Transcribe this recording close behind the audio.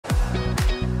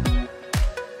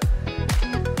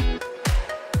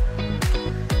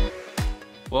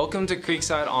Welcome to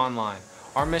Creekside Online.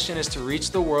 Our mission is to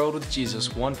reach the world with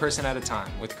Jesus one person at a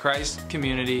time, with Christ,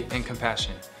 community, and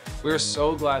compassion. We are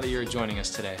so glad that you're joining us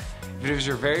today. If it is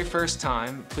your very first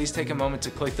time, please take a moment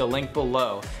to click the link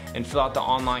below and fill out the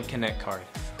online Connect card.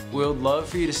 We would love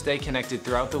for you to stay connected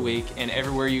throughout the week and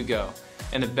everywhere you go.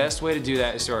 And the best way to do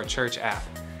that is through our church app.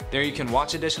 There you can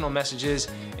watch additional messages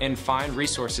and find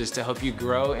resources to help you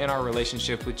grow in our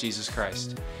relationship with Jesus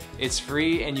Christ. It's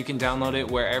free and you can download it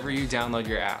wherever you download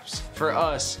your apps. For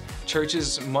us, church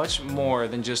is much more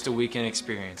than just a weekend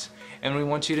experience. And we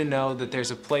want you to know that there's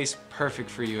a place perfect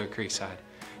for you at Creekside.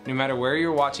 No matter where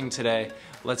you're watching today,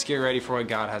 let's get ready for what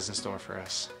God has in store for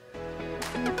us.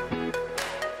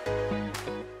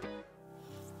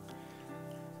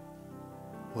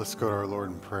 Let's go to our Lord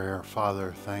in prayer.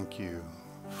 Father, thank you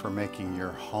for making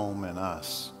your home in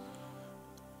us.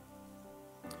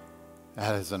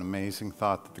 That is an amazing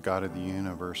thought that the God of the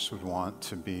universe would want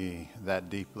to be that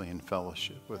deeply in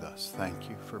fellowship with us. Thank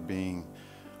you for being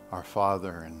our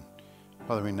Father. And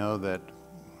Father, we know that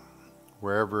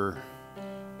wherever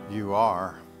you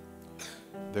are,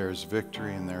 there's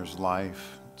victory and there's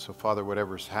life. So Father,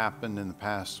 whatever's happened in the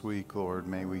past week, Lord,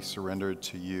 may we surrender it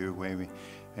to you.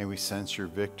 May we sense your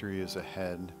victory is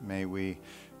ahead. May we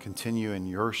continue in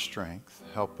your strength.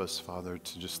 Help us, Father,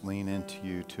 to just lean into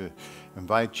you, to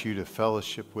invite you to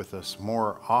fellowship with us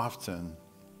more often.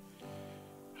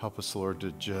 Help us, Lord,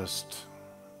 to just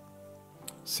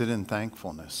sit in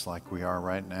thankfulness like we are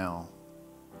right now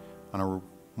on a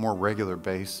more regular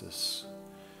basis.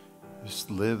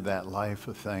 Just live that life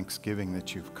of thanksgiving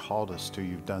that you've called us to.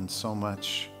 You've done so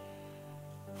much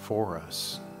for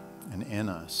us and in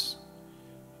us.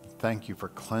 Thank you for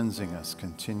cleansing us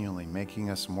continually, making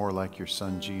us more like your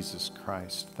Son, Jesus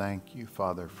Christ. Thank you,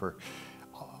 Father, for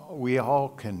we all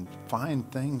can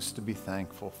find things to be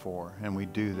thankful for, and we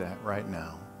do that right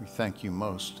now. We thank you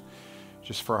most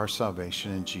just for our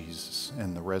salvation in Jesus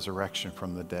and the resurrection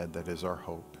from the dead that is our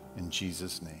hope. In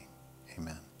Jesus' name,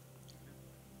 amen.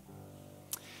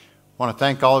 I want to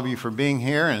thank all of you for being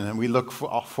here, and we look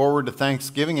forward to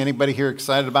Thanksgiving. Anybody here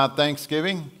excited about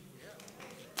Thanksgiving?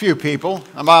 Few people.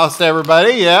 Almost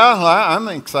everybody. Yeah, I'm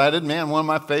excited, man. One of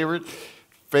my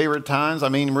favorite times. I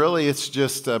mean, really, it's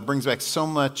just brings back so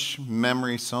much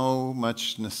memory, so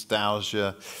much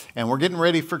nostalgia. And we're getting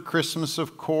ready for Christmas,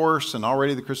 of course, and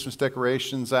already the Christmas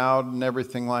decorations out and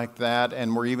everything like that.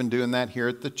 And we're even doing that here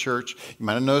at the church. You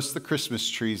might have noticed the Christmas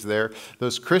trees there.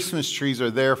 Those Christmas trees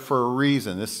are there for a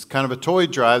reason. This is kind of a toy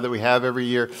drive that we have every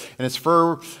year. And it's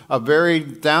for a very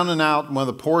down and out, one of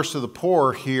the poorest of the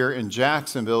poor here in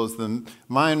Jacksonville is the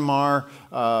Myanmar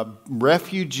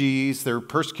refugees. They're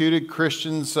persecuted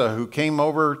Christians who came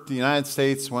over to the United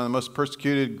States, one of the most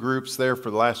persecuted groups there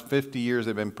for the last 50 years.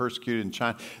 They've been persecuted in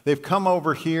China. They've come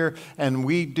over here, and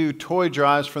we do toy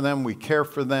drives for them. We care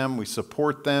for them. We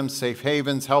support them. Safe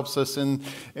Havens helps us in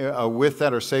with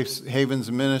that. Our Safe Havens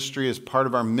ministry is part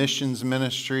of our missions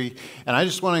ministry. And I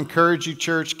just want to encourage you,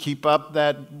 church, keep up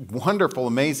that wonderful,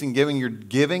 amazing giving. You're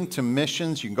giving to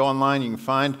missions. You can go online. You can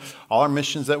find all our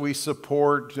missions that we support.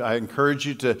 I encourage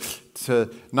you to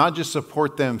not just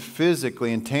support them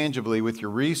physically and tangibly with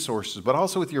your resources, but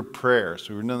also with your prayers.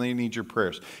 We really need your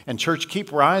prayers. And church,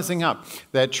 keep rising up.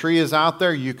 That tree is out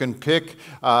there. You can pick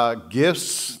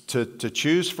gifts to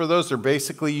choose for those. They're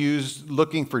basically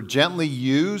looking for gently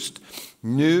used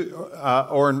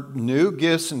new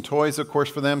gifts and toys, of course,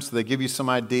 for them. So they give you some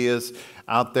ideas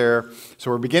out there. So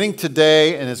we're beginning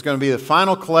today, and it's going to be the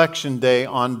final collection day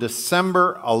on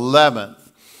December 11th.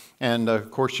 And of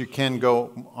course, you can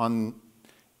go on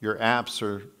your apps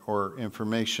or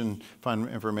information, find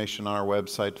information on our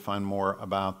website to find more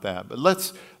about that. But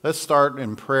let's start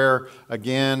in prayer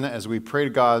again as we pray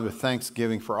to God with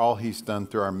thanksgiving for all He's done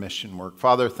through our mission work.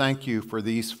 Father, thank you for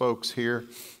these folks here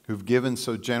who've given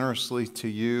so generously to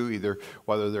you, either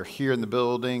whether they're here in the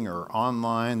building or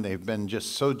online. They've been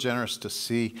just so generous to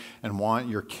see and want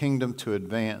your kingdom to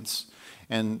advance.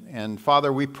 And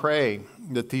Father, we pray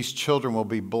that these children will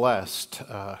be blessed,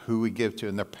 who we give to,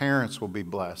 and their parents will be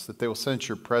blessed, that they will sense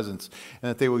your presence, and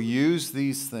that they will use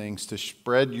these things to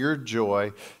spread your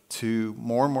joy to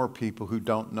more and more people who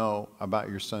don't know about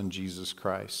your Son, Jesus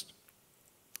Christ.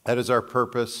 That is our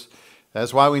purpose.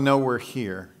 That's why we know we're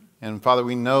here. And Father,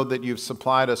 we know that you've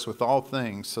supplied us with all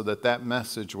things so that that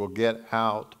message will get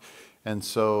out, and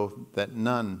so that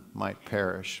none might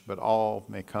perish, but all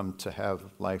may come to have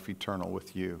life eternal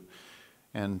with you.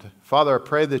 And Father, I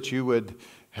pray that you would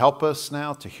help us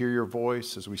now to hear your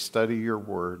voice as we study your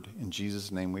word. In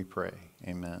Jesus' name we pray.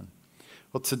 Amen.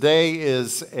 Well, today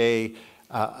is a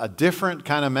a different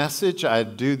kind of message. I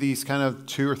do these kind of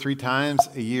 2 or 3 times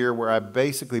a year where I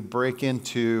basically break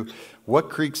into what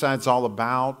Creekside's all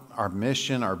about, our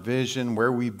mission, our vision,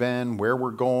 where we've been, where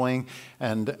we're going.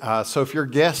 And so if you're a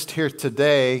guest here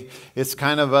today, it's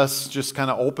kind of us just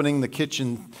kind of opening the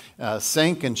kitchen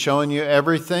sink and showing you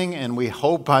everything. And we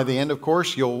hope by the end, of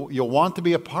course, you'll want to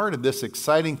be a part of this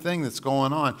exciting thing that's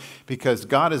going on, because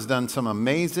God has done some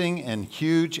amazing and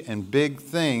huge and big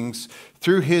things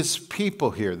through his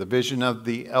people here. The vision of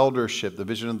the eldership, the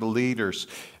vision of the leaders,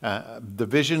 the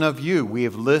vision of you. We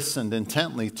have listened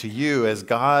intently to you as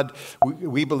God,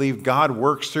 we believe God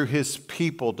works through his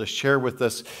people to share with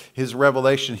us his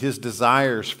revelation, his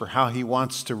desires for how he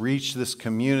wants to reach this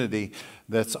community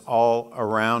that's all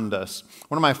around us.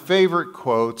 One of my favorite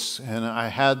quotes, and I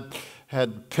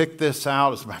had picked this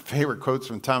out as my favorite quotes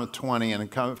from time of 20, and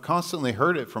I've constantly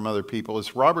heard it from other people,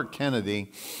 is Robert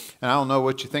Kennedy. And I don't know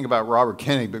what you think about Robert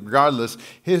Kennedy, but regardless,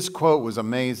 his quote was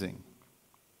amazing.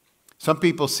 Some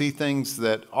people see things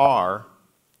that are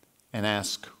and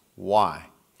ask why.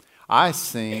 I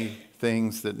see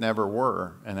things that never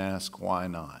were and ask why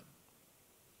not?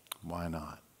 Why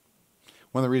not?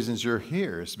 One of the reasons you're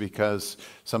here is because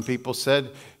some people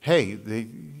said, hey,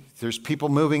 there's people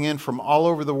moving in from all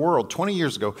over the world. 20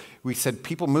 years ago, we said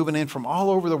people moving in from all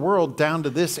over the world down to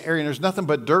this area. And there's nothing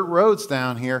but dirt roads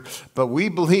down here. But we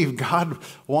believe God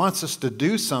wants us to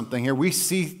do something here. We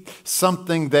see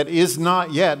something that is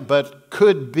not yet, but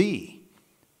could be.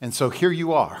 And so here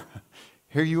you are.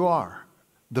 Here you are.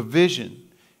 The vision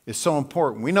is so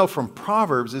important. We know from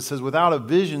Proverbs, it says, without a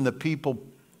vision, the people,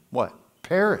 what?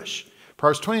 Perish.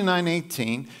 Proverbs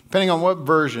 29:18, depending on what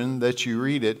version that you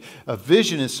read it, a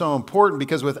vision is so important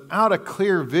because without a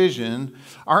clear vision,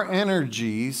 our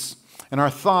energies and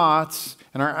our thoughts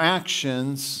and our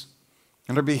actions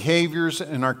and our behaviors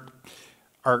and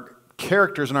our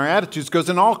characters and our attitudes goes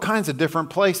in all kinds of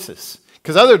different places.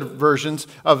 Because other versions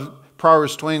of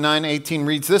Proverbs 29:18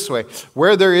 reads this way: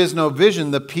 where there is no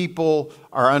vision, the people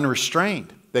are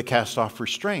unrestrained. They cast off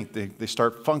restraint. They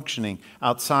start functioning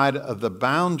outside of the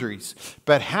boundaries.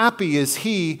 But happy is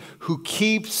he who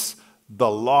keeps the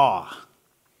law.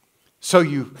 So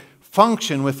you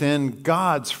function within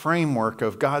God's framework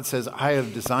of God says, I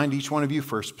have designed each one of you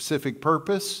for a specific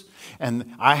purpose.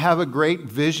 And I have a great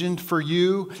vision for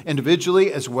you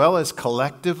individually as well as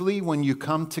collectively when you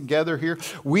come together here.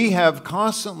 We have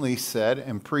constantly said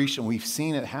and preached, and we've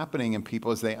seen it happening in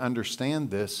people as they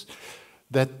understand this,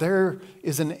 that there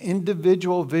is an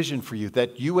individual vision for you,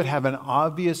 that you would have an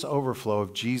obvious overflow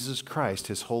of Jesus Christ,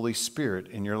 his Holy Spirit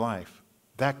in your life.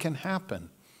 That can happen.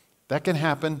 That can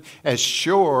happen as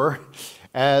sure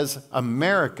as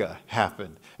America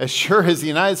happened, as sure as the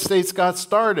United States got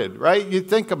started, right? You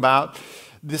think about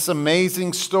this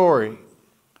amazing story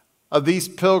of these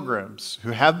pilgrims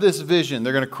who have this vision.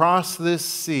 They're going to cross this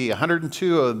sea,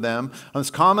 102 of them, on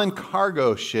this common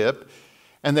cargo ship.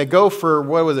 And they go for,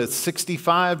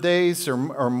 65 days or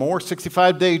more,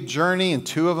 65-day journey, and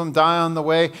 2 of them die on the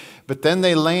way. But then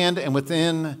they land, and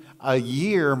within a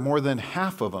year, more than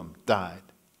half of them died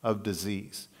of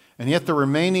disease. And yet the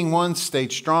remaining ones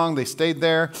stayed strong. They stayed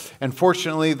there. And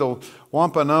fortunately, the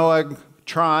Wampanoag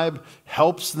tribe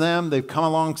helps them. They've come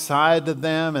alongside of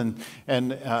them,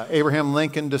 and Abraham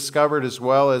Lincoln discovered, as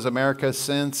well as America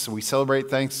since. We celebrate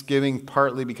Thanksgiving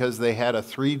partly because they had a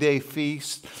 3-day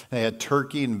feast. They had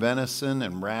turkey and venison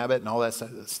and rabbit and all that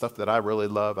stuff that I really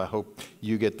love. I hope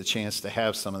you get the chance to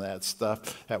have some of that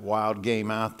stuff, that wild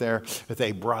game out there. But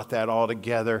they brought that all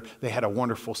together. They had a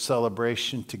wonderful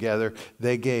celebration together.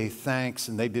 They gave thanks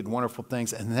and they did wonderful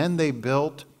things. And then they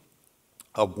built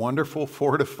a wonderful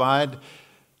fortified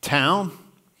town.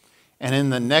 And in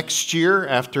the next year,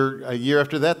 a year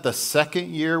after that, the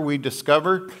second year, we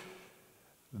discovered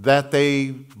that they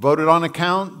voted on a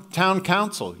town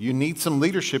council. You need some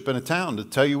leadership in a town to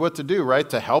tell you what to do, right?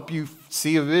 To help you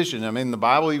see a vision. I mean, the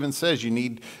Bible even says you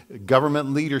need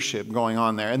government leadership going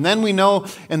on there. And then we know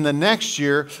in the next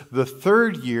year, the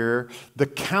third year, the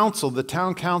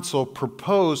town council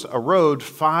proposed a road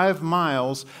 5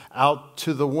 miles out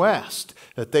to the west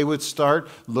that they would start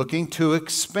looking to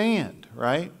expand,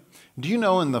 right? Do you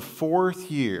know in the 4th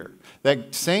year,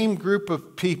 that same group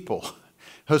of people,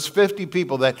 those 50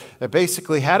 people that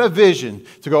basically had a vision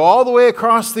to go all the way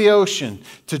across the ocean,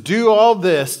 to do all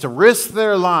this, to risk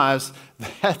their lives,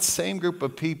 that same group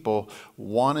of people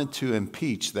wanted to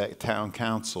impeach that town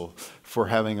council for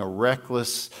having a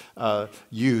reckless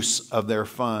use of their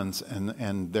funds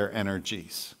and their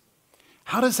energies.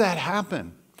 How does that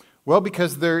happen? Well,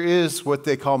 because there is what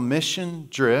they call mission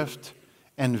drift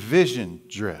and vision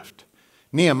drift.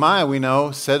 Nehemiah, we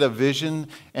know, set a vision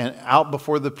and out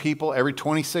before the people every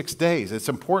 26 days. It's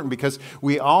important because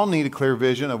we all need a clear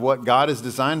vision of what God has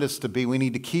designed us to be. We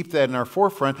need to keep that in our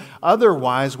forefront.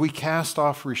 Otherwise, we cast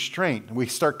off restraint. We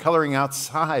start coloring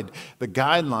outside the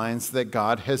guidelines that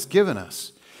God has given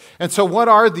us. And so what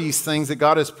are these things that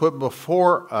God has put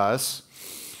before us?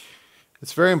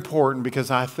 It's very important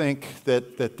because I think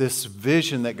that this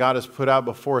vision that God has put out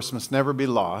before us must never be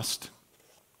lost.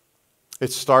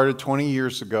 It started 20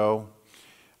 years ago.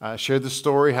 I shared the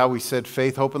story how we said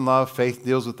faith, hope, and love. Faith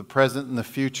deals with the present and the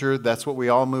future. That's what we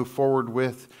all move forward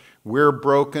with. We're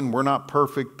broken. We're not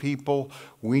perfect people.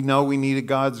 We know we needed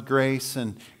God's grace.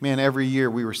 And man, every year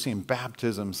we were seeing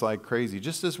baptisms like crazy,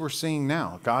 just as we're seeing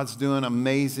now. God's doing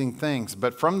amazing things.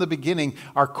 But from the beginning,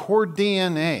 our core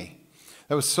DNA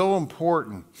that was so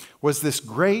important was this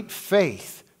great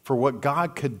faith for what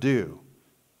God could do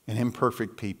in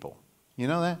imperfect people. You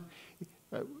know that?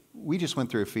 We just went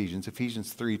through Ephesians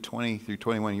 3:20 through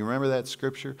 21. You remember that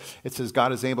scripture? It says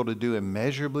God is able to do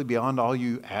immeasurably beyond all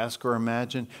you ask or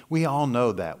imagine. We all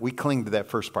know that. We cling to that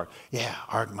first part. Yeah,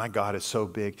 my God is so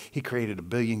big. He created 1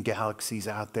 billion galaxies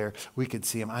out there. We could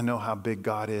see him. I know how big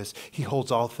God is. He holds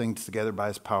all things together by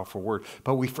his powerful word.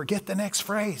 But we forget the next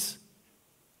phrase.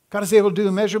 God is able to do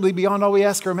immeasurably beyond all we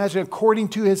ask or imagine according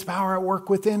to his power at work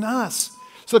within us.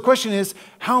 So the question is,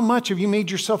 how much have you made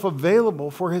yourself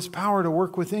available for his power to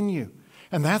work within you?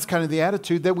 And that's kind of the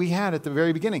attitude that we had at the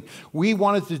very beginning. We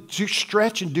wanted to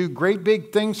stretch and do great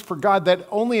big things for God that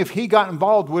only if he got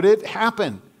involved would it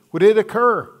happen, would it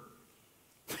occur.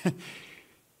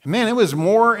 Man, it was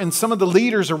more in some of the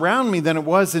leaders around me than it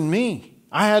was in me.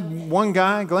 I had one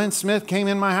guy, Glenn Smith, came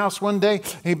in my house one day.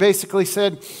 He basically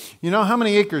said, you know, how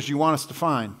many acres you want us to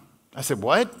find? I said,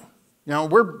 what? You know,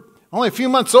 we're only a few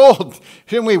months old.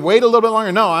 Shouldn't we wait a little bit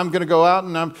longer? No, I'm going to go out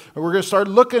and we're going to start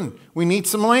looking. We need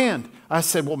some land. I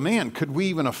said, well, man, could we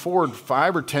even afford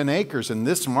 5 or 10 acres in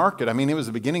this market? I mean, it was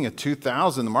the beginning of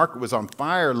 2000. The market was on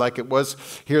fire like it was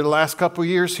here the last couple of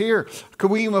years here. Could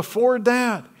we even afford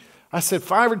that? I said,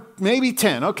 5 or maybe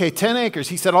 10. Okay, 10 acres.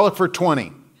 He said, I'll look for 20.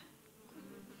 And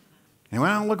he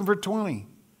went out looking for 20.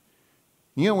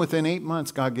 You know, within 8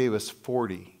 months, God gave us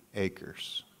 40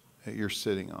 acres that you're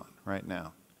sitting on right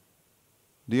now.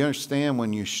 Do you understand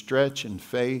when you stretch in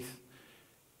faith,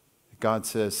 God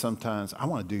says sometimes, I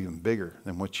want to do even bigger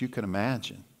than what you can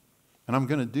imagine. And I'm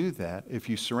going to do that if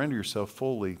you surrender yourself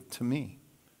fully to me.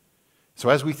 So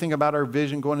as we think about our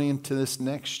vision going into this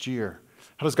next year,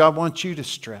 how does God want you to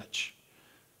stretch?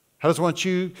 How does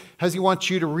he want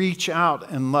you to reach out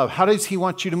and love? How does he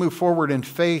want you to move forward in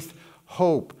faith,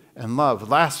 hope, and love?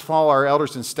 Last fall, our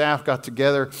elders and staff got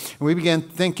together and we began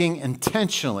thinking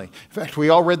intentionally. In fact, we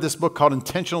all read this book called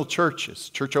Intentional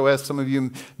Churches. Church OS, some of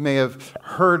you may have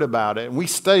heard about it. And we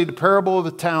studied the parable of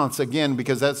the talents again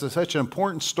because that's such an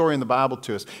important story in the Bible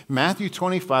to us. Matthew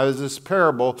 25 is this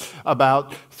parable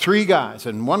about 3 guys.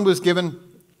 And one was given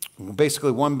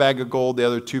basically 1 bag of gold, the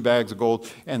other 2 bags of gold,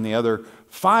 and the other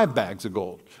 5 bags of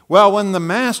gold. Well, when the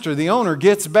master, the owner,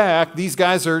 gets back, these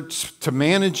guys are to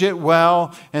manage it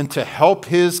well and to help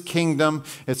his kingdom.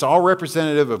 It's all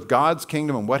representative of God's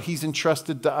kingdom and what he's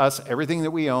entrusted to us, everything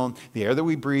that we own, the air that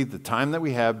we breathe, the time that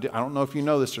we have. I don't know if you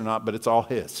know this or not, but it's all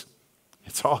his.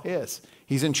 It's all his.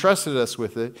 He's entrusted us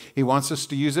with it. He wants us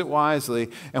to use it wisely.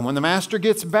 And when the master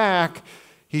gets back,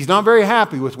 he's not very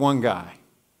happy with one guy.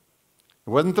 It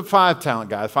wasn't the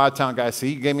 5-talent guy. The 5-talent guy,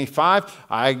 see, you gave me 5,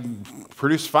 I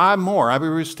produced 5 more. I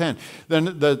produced 10. Then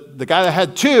the guy that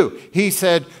had 2, he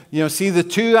said, you know, see the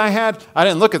 2 I had? I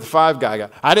didn't look at the 5 guy.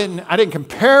 I didn't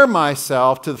compare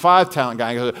myself to the 5-talent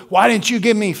guy. He goes, why didn't you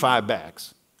give me 5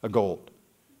 bags of gold?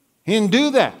 He didn't do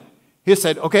that. He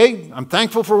said, okay, I'm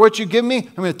thankful for what you give me.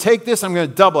 I'm going to take this, I'm going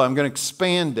to double it, I'm going to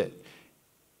expand it.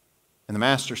 And the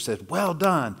master said, well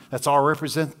done. That's our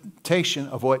representation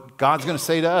of what God's going to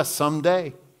say to us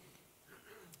someday.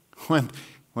 When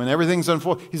everything's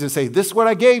unfolded, he's going to say, this is what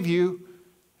I gave you,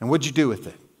 and what'd you do with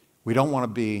it? We don't want to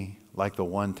be like the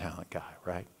 1-talent guy,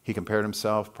 right? He compared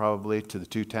himself probably to the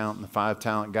 2-talent and the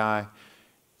 5-talent guy.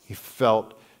 He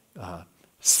felt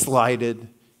slighted.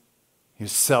 He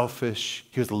was selfish.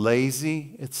 He was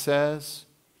lazy, it says.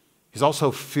 He's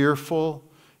also fearful.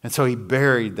 And so he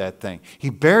buried that thing. He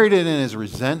buried it in his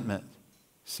resentment,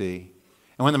 see.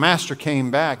 And when the master came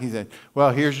back, he said,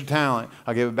 well, here's your talent.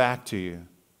 I'll give it back to you.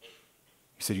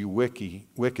 He said, you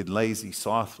wicked, lazy,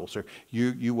 slothful, sir.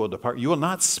 You will depart. You will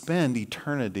not spend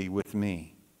eternity with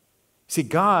me. See,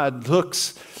 God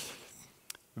looks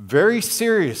very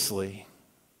seriously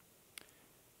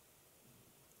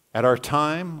at our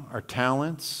time, our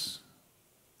talents,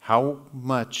 how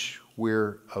much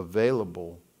we're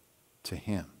available to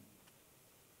him.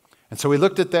 And so we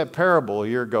looked at that parable a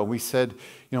year ago. We said,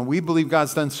 we believe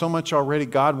God's done so much already.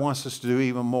 God wants us to do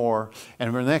even more.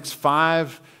 And for the next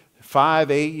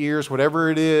 8 years, whatever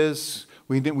it is,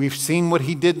 we've seen what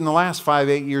he did in the last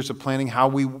 8 years of planning, how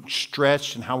we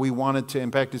stretched and how we wanted to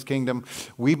impact his kingdom.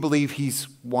 We believe he's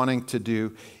wanting to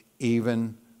do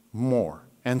even more.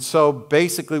 And so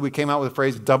basically we came out with the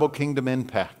phrase double kingdom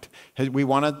impact. We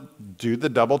want to do the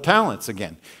double talents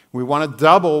again. We want to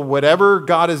double whatever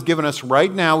God has given us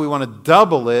right now. We want to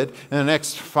double it in the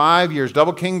next 5 years.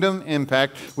 Double kingdom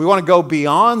impact. We want to go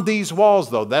beyond these walls,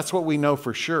 though. That's what we know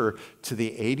for sure, to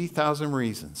the 80,000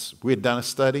 reasons. We had done a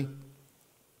study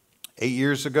 8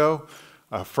 years ago.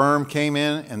 A firm came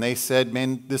in and they said,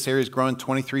 man, this area is growing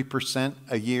 23%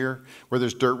 a year. Where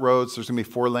there's dirt roads, there's going to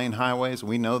be 4-lane highways.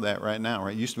 We know that right now,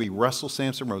 right? It used to be Russell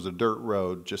Sampson Road, a dirt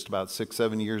road just about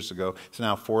 6-7 years ago. It's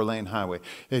now a 4-lane highway.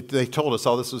 They told us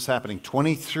all this was happening.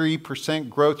 23%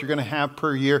 growth you're going to have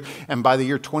per year. And by the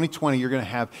year 2020, you're going to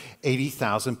have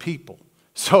 80,000 people.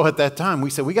 So at that time, we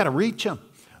said, we got to reach them.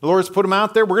 The Lord's put them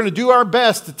out there. We're going to do our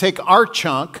best to take our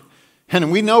chunk. And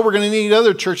we know we're going to need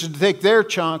other churches to take their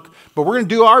chunk, but we're going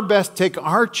to do our best to take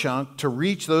our chunk to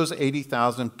reach those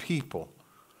 80,000 people.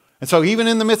 And so even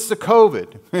in the midst of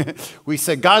COVID, we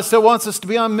said God still wants us to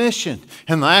be on mission.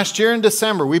 And last year in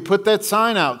December, we put that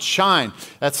sign out, shine.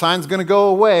 That sign's going to go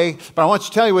away, but I want you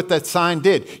to tell you what that sign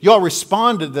did. You all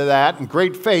responded to that in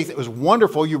great faith. It was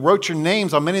wonderful. You wrote your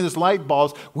names on many of those light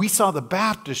bulbs. We saw the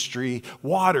baptistry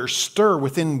water stir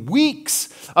within weeks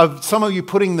of some of you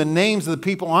putting the names of the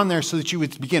people on there so that you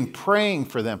would begin praying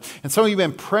for them. And some of you have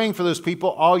been praying for those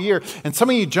people all year. And some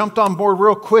of you jumped on board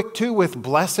real quick too with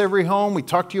Bless Every Home. We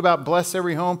talked to you about Bless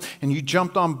Every Home, and you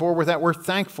jumped on board with that. We're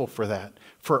thankful for that,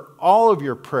 for all of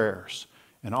your prayers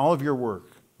and all of your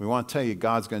work. We want to tell you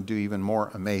God's going to do even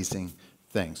more amazing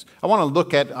things. I want to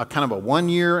look at a kind of a 1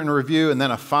 year in review and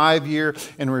then a 5 year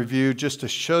in review just to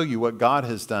show you what God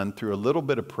has done through a little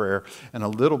bit of prayer and a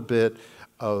little bit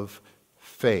of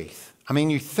faith. I mean,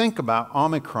 you think about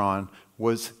Omicron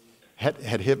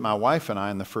had hit my wife and I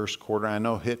in the first quarter. I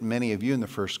know hit many of you in the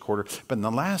first quarter. But in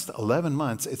the last 11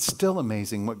 months, it's still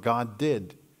amazing what God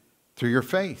did through your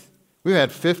faith. We've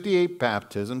had 58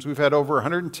 baptisms. We've had over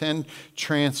 110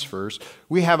 transfers.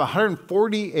 We have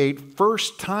 148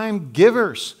 first-time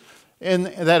givers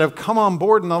that have come on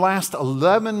board in the last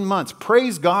 11 months.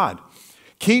 Praise God.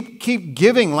 Keep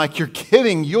giving like you're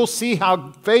giving. You'll see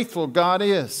how faithful God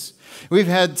is. We've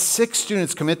had 6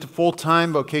 students commit to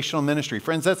full-time vocational ministry.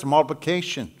 Friends, that's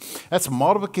multiplication. That's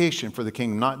multiplication for the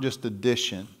kingdom, not just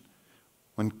addition.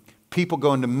 When people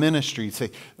go into ministry and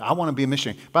say, I want to be a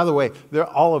missionary. By the way,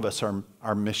 all of us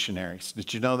are missionaries.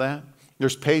 Did you know that?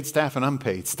 There's paid staff and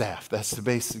unpaid staff. That's the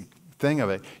basic thing of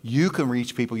it. You can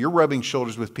reach people. You're rubbing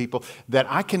shoulders with people that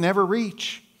I can never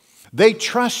reach. They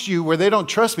trust you where they don't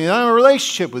trust me. They don't have a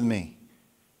relationship with me.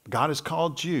 God has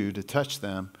called you to touch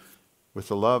them with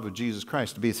the love of Jesus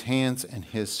Christ, to be his hands and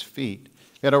his feet.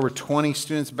 We had over 20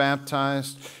 students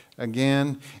baptized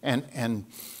again. And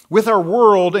with our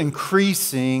world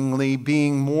increasingly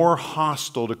being more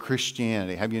hostile to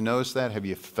Christianity. Have you noticed that? Have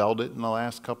you felt it in the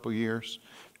last couple of years?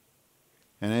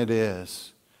 And it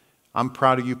is. I'm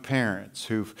proud of you parents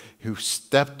who've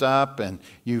stepped up and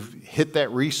you've hit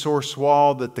that resource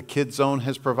wall that the Kids Zone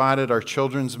has provided, our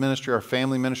children's ministry, our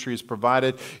family ministry has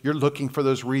provided. You're looking for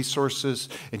those resources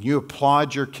and you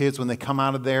applaud your kids when they come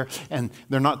out of there, and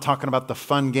they're not talking about the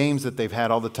fun games that they've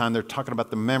had all the time. They're talking about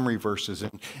the memory verses,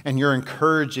 and you're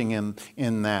encouraging them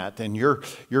in that, and you're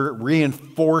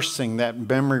reinforcing that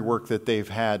memory work that they've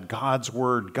had, God's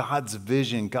word, God's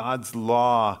vision, God's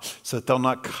law, so that they'll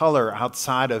not color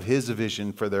outside of his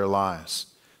vision for their lives.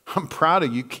 I'm proud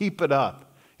of you. Keep it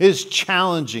up. It is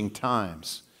challenging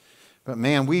times. But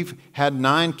man, we've had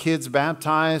 9 kids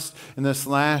baptized in this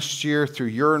last year through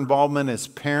your involvement as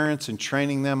parents and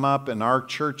training them up, and our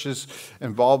church's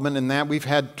involvement in that. We've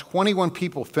had 21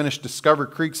 people finish Discover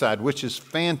Creekside, which is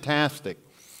fantastic.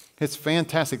 It's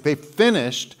fantastic. They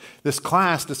finished this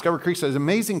class, Discover Creekside. It's an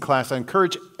amazing class. I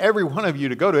encourage every one of you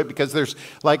to go to it because there's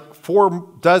like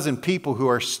 4 people who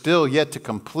are still yet to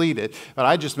complete it. But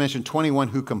I just mentioned 21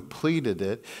 who completed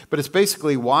it. But it's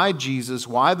basically why Jesus,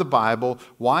 why the Bible,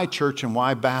 why church, and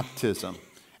why baptism.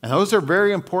 And those are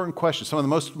very important questions, some of the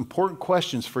most important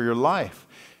questions for your life.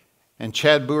 And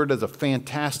Chad Boer does a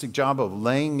fantastic job of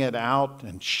laying it out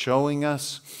and showing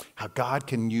us how God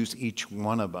can use each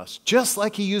one of us, just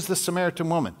like he used the Samaritan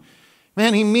woman.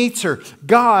 Man, he meets her.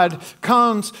 God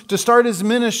comes to start his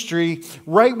ministry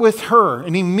right with her,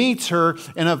 and he meets her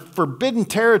in a forbidden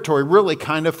territory, really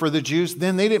kind of for the Jews.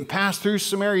 Then they didn't pass through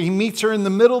Samaria. He meets her in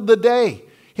the middle of the day.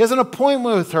 He has an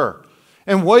appointment with her.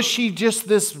 And was she just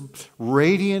this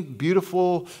radiant,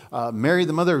 beautiful, Mary,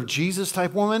 the mother of Jesus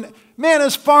type woman? Man,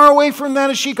 as far away from that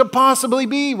as she could possibly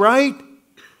be, right?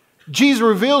 Jesus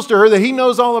reveals to her that he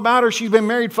knows all about her. She's been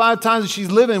married 5 times and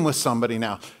she's living with somebody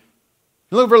now.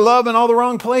 Looking for love in all the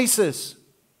wrong places.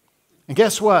 And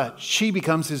guess what? She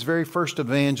becomes his very first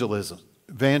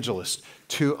evangelist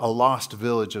to a lost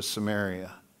village of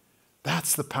Samaria.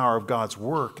 That's the power of God's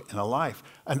work in a life.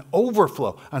 An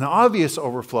overflow, an obvious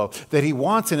overflow that he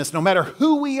wants in us. No matter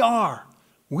who we are,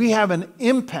 we have an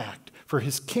impact for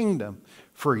his kingdom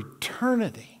for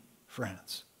eternity,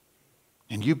 friends.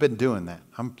 And you've been doing that.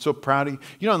 I'm so proud of you.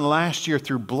 You know, in the last year,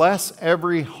 through Bless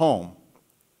Every Home,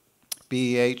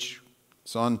 BEH,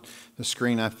 it's on the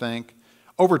screen, I think,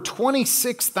 over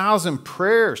 26,000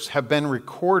 prayers have been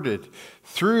recorded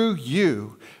through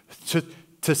you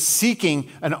to seeking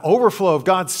an overflow of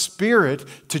God's Spirit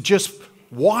to just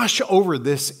wash over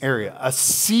this area. A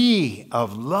sea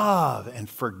of love and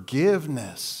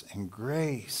forgiveness and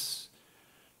grace.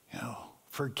 You know,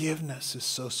 forgiveness is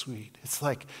so sweet. It's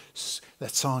like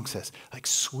that song says, like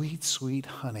sweet, sweet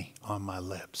honey on my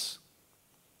lips.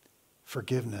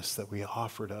 Forgiveness that we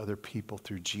offer to other people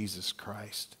through Jesus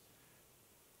Christ.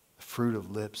 The fruit of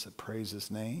lips that praise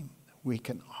his name, we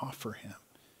can offer him.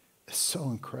 It's so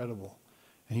incredible.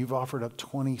 And you've offered up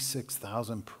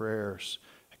 26,000 prayers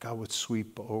that God would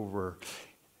sweep over.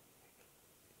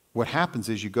 What happens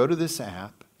is you go to this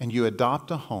app and you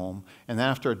adopt a home, and then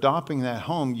after adopting that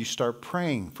home, you start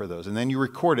praying for those. And then you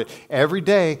record it. Every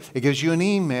day, it gives you an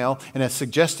email and a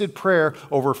suggested prayer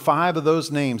over 5 of those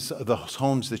names of those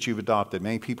homes that you've adopted.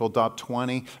 Many people adopt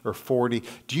 20 or 40.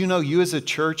 Do you know you as a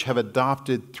church have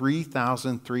adopted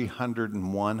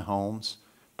 3,301 homes?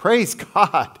 Praise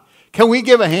God. Can we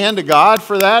give a hand to God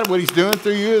for that, what he's doing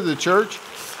through you as a church?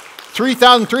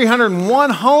 3,301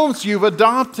 homes you've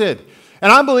adopted.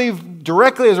 And I believe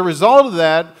directly as a result of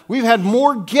that, we've had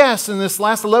more guests in this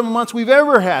last 11 months we've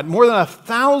ever had. More than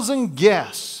 1,000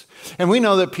 guests. And we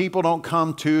know that people don't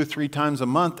come 2-3 times a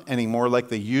month anymore like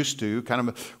they used to.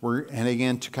 We're heading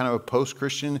into kind of a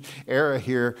post-Christian era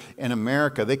here in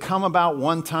America. They come about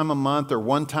 1 time a month or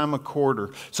 1 time a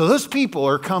quarter. So those people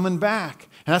are coming back.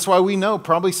 And that's why we know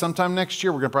probably sometime next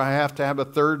year we're going to probably have to have a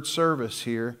 3rd service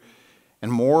here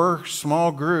and more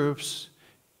small groups.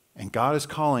 And God is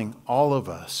calling all of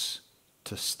us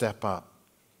to step up.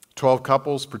 12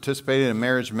 couples participated in a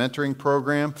marriage mentoring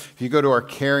program. If you go to our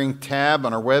caring tab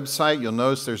on our website, you'll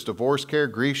notice there's divorce care,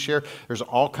 grief share. There's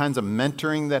all kinds of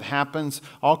mentoring that happens,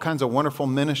 all kinds of wonderful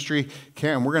ministry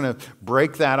care. And we're going to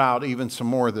break that out even some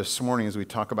more this morning as we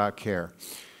talk about care.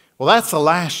 Well, that's the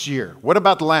last year. What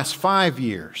about the last 5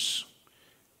 years?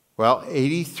 Well,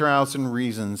 80,000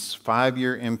 Reasons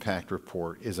 5-year impact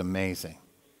report is amazing.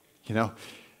 You know,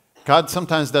 God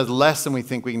sometimes does less than we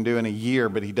think we can do in a year,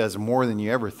 but he does more than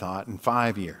you ever thought in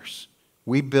 5 years.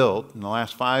 We built, in the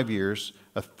last 5 years,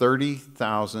 a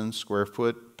 30,000 square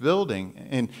foot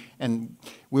building. And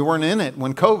we weren't in it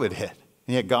when COVID hit.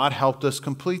 And yet God helped us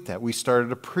complete that. We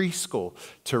started a preschool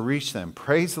to reach them.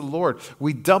 Praise the Lord.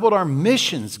 We doubled our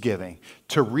missions giving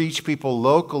to reach people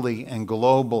locally and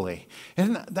globally.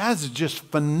 And that's just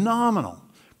phenomenal.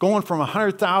 Going from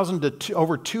 100,000 to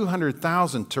over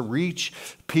 200,000 to reach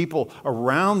people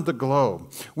around the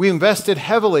globe. We invested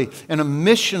heavily in a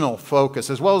missional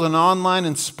focus as well as an online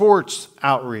and sports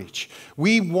outreach.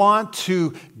 We want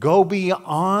to go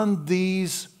beyond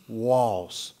these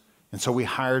walls. And so we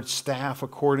hired staff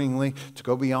accordingly to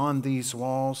go beyond these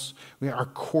walls. Our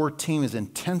core team is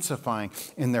intensifying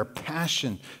in their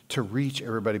passion to reach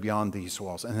everybody beyond these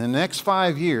walls. And in the next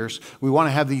 5 years, we want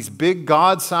to have these big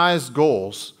God-sized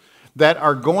goals that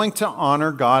are going to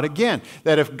honor God again.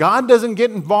 That if God doesn't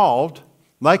get involved,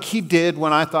 like he did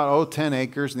when I thought, 10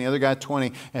 acres and the other guy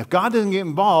 20. And if God doesn't get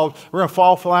involved, we're going to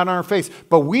fall flat on our face.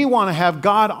 But we want to have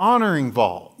God-honoring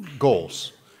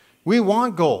goals. We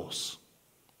want goals.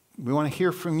 We want to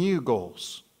hear from you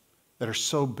goals that are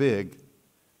so big,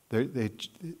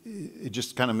 it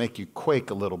just kind of make you quake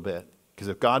a little bit. Because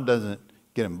if God doesn't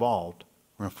get involved,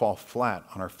 we're going to fall flat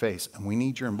on our face. And we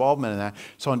need your involvement in that.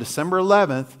 So on December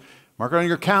 11th, mark it on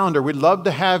your calendar. We'd love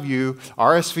to have you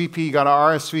RSVP. You got to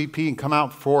RSVP and come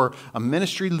out for a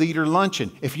ministry leader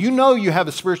luncheon. If you know you have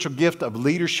a spiritual gift of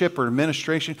leadership or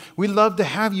administration, we'd love to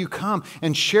have you come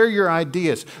and share your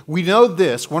ideas. We know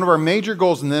this. One of our major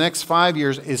goals in the next 5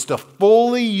 years is to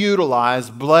fully utilize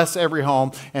Bless Every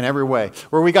Home in every way.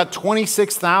 Where we got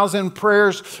 26,000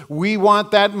 prayers, we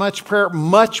want that much prayer,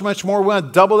 much, much more. We want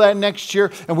to double that next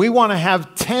year. And we want to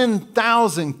have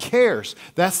 10,000 cares.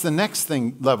 That's the next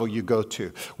level you go go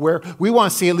to, where we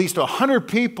want to see at least 100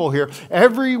 people here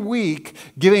every week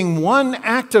giving one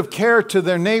act of care to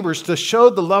their neighbors to show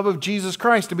the love of Jesus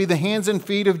Christ, to be the hands and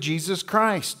feet of Jesus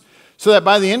Christ. So that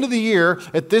by the end of the year,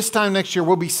 at this time next year,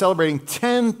 we'll be celebrating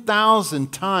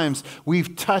 10,000 times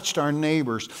we've touched our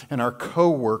neighbors and our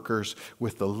co-workers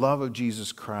with the love of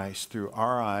Jesus Christ through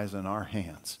our eyes and our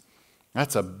hands.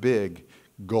 That's a big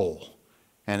goal.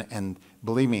 And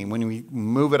believe me, when we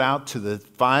move it out to the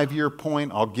 5-year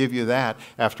point, I'll give you that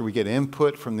after we get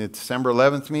input from the December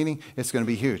 11th meeting, it's going to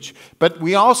be huge. But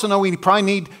we also know we probably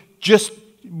need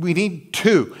we need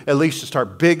 2 at least to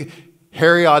start big,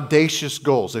 hairy, audacious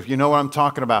goals, if you know what I'm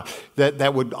talking about,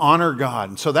 that would honor God.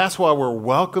 And so that's why we're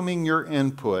welcoming your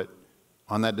input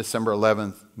on that December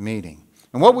 11th meeting.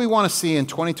 And what we want to see in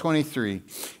 2023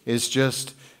 is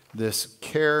just this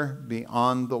care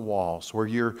beyond the walls, where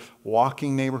you're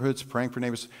walking neighborhoods, praying for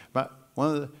neighbors. But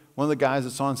one of the guys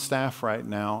that's on staff right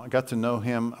now, I got to know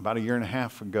him about 1.5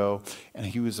 years ago, and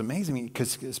he was amazing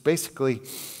because it's basically,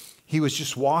 he was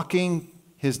just walking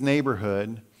his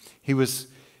neighborhood. He was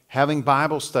having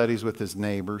Bible studies with his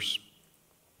neighbors,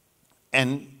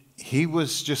 and he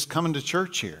was just coming to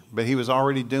church here, but he was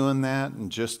already doing that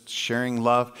and just sharing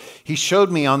love. He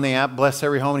showed me on the app, Bless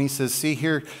Every Home, and he says, see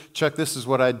here, Chuck, this is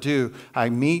what I do. I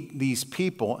meet these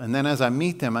people, and then as I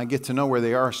meet them, I get to know where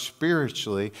they are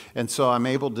spiritually, and so I'm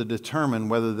able to determine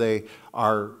whether they're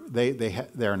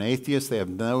an atheist, they have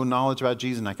no knowledge about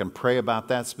Jesus, and I can pray about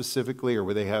that specifically, or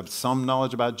whether they have some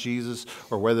knowledge about Jesus,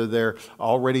 or whether they're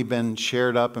already been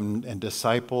shared up and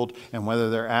discipled, and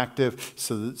whether they're active,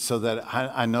 so that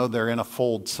I know they're in a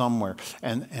fold somewhere.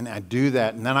 And I do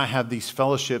that, and then I have these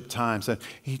fellowship times. And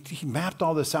he mapped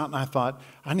all this out, and I thought,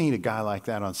 I need a guy like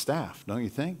that on staff, don't you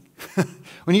think?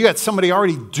 When you got somebody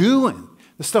already doing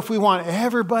the stuff we want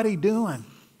everybody doing,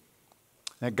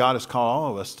 that God has called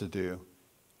all of us to do.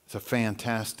 It's a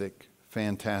fantastic,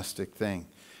 fantastic thing.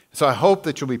 So I hope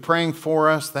that you'll be praying for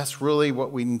us. That's really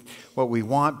what we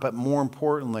want, but more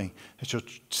importantly, that you'll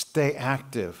stay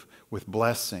active with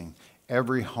blessing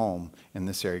every home in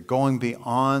this area, going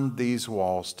beyond these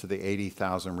walls to the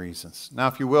 80,000 reasons. Now,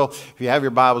 if you will, if you have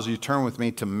your Bibles, you turn with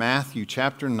me to Matthew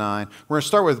chapter 9. We're going to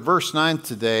start with verse 9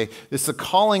 today. It's the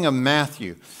calling of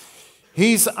Matthew.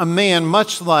 He's a man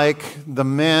much like the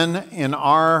men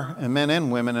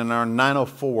and women in our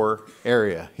 904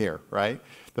 area here, right?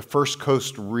 The First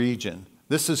Coast region.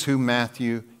 This is who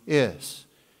Matthew is.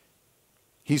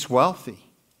 He's wealthy.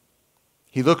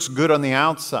 He looks good on the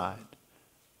outside,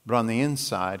 but on the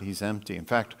inside, he's empty. In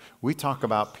fact, we talk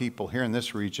about people here in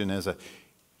this region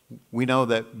we know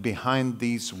that behind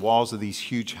these walls of these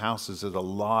huge houses is a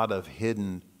lot of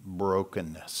hidden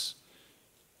brokenness.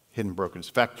 Hidden brokenness.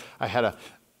 In fact, I had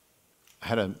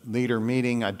a leader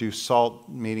meeting. I do SALT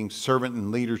meetings, servant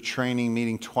and leader training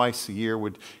meeting twice a year.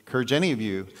 Would encourage any of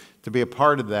you to be a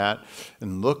part of that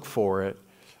and look for it.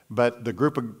 But the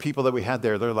group of people that we had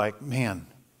there, they're like, man,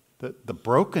 the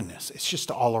brokenness, it's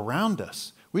just all around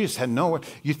us. We just had nowhere.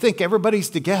 You think everybody's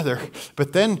together,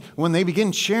 but then when they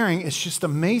begin sharing, it's just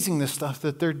amazing the stuff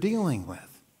that they're dealing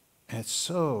with. And it's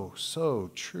so,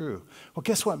 so true. Well,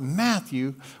 guess what?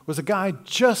 Matthew was a guy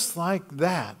just like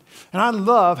that. And I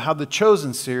love how the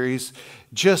Chosen series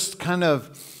just kind of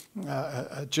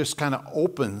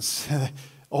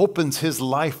opens his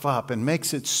life up and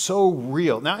makes it so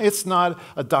real. Now, it's not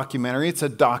a documentary, it's a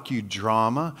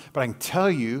docudrama, but I can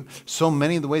tell you, so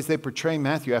many of the ways they portray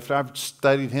Matthew, after I've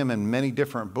studied him in many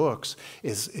different books,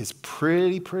 is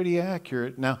pretty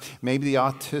accurate. Now, maybe the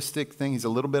autistic thing, he's a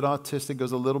little bit autistic,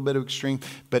 goes a little bit extreme,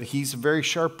 but he's a very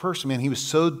sharp person, man. He was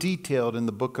so detailed in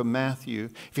the book of Matthew.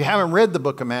 If you haven't read the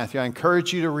book of Matthew, I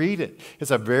encourage you to read it.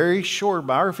 It's a very short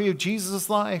biography of Jesus'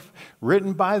 life,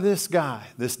 written by this guy,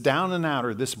 this down and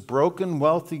outer, this broken,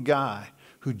 wealthy guy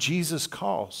who Jesus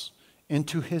calls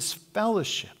into his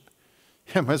fellowship.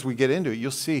 And as we get into it, you'll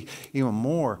see even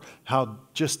more how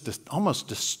just almost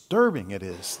disturbing it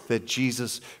is that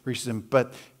Jesus reaches him.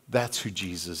 But that's who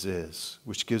Jesus is,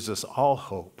 which gives us all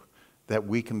hope that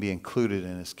we can be included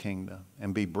in his kingdom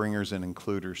and be bringers and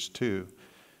includers too,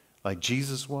 like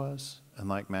Jesus was and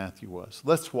like Matthew was.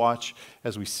 Let's watch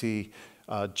as we see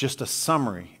just a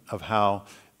summary of how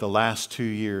the last 2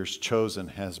 years Chosen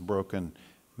has broken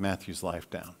Matthew's life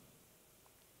down.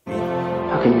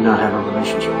 How can you not have a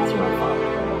relationship with your own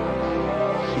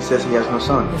father? He says he has no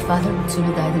son. Your father would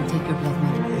sooner die than take your blood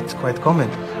money. It's quite common.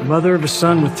 The mother of a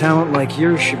son with talent like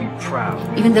yours should be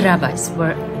proud. Even the rabbis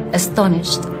were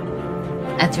astonished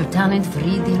at your talent for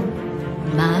reading,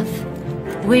 math.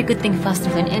 We could think faster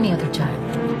than any other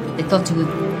child. They thought you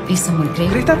would be someone great.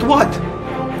 Great at what?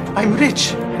 I'm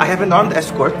rich. I have an armed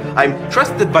escort. I'm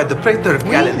trusted by the praetor of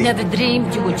We Galilee. never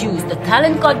dreamed you would use the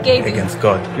talent God gave you. Against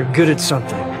God. You're good at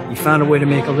something. You found a way to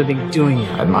make a living doing it.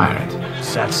 I admire it.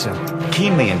 It's that simple.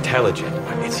 Keenly intelligent.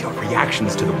 It's your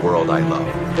reactions to the world I love.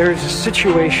 There is a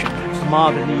situation. A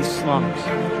mob in these slums.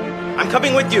 I'm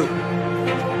coming with you.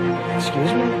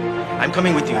 Excuse me? I'm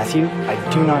coming with you. Matthew, I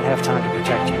do not have time to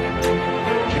protect you.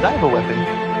 Should I have a weapon?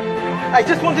 I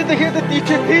just wanted to hear the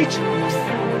teacher teach.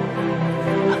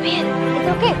 Come in. It's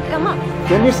okay. Come on.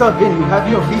 Turn yourself in. You have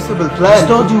your feasible plan. I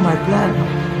told you my plan.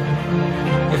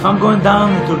 If I'm going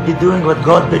down, it will be doing what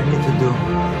God bid me to do.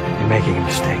 You're making a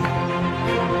mistake.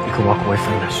 You can walk away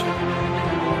from this.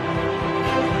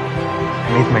 I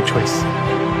made my choice.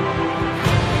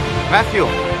 Matthew!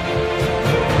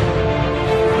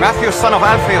 Matthew, son of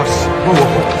Alphaeus! Whoa, whoa,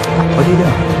 whoa. What are you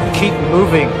doing? Keep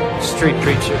moving, street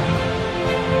preacher.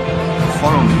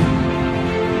 Follow me.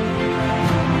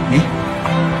 Me?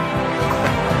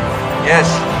 Yes,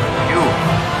 you.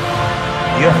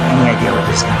 Do you have any idea what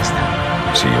this guy's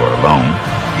done? So you are alone?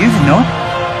 Do you even know?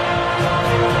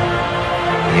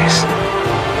 Yes.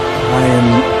 I am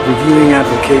reviewing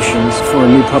applications for a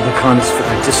new public honors for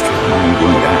the district. Why are you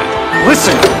doing that?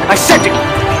 Listen! I said to...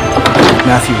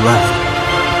 Matthew left.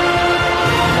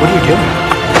 What are you doing?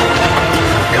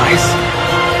 Guys,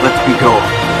 let me go.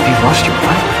 You lost your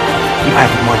mind? You have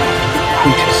money,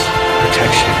 Quintus,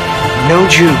 protection. No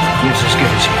Jew lives as good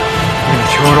as you. You're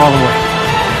gonna throw it all away.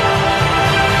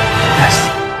 Yes.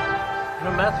 You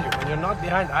know, Matthew, when you're not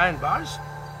behind iron bars,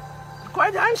 you're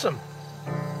quite handsome.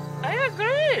 I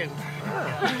agree.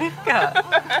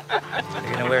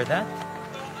 You're gonna wear that?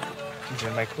 These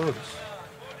are my clothes.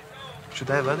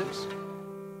 Should I have others?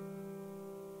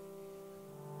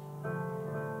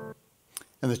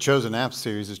 And the Chosen App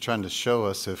series is trying to show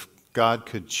us if God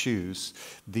could choose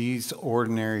these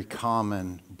ordinary,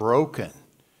 common, broken,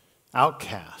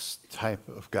 outcast type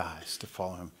of guys to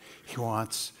follow him. He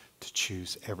wants to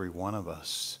choose every one of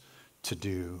us to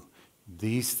do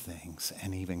these things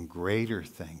and even greater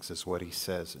things, is what he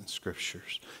says in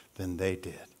scriptures, than they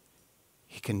did.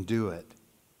 He can do it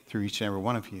through each and every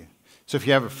one of you. So if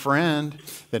you have a friend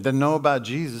that doesn't know about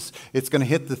Jesus, it's going to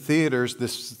hit the theaters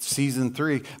this season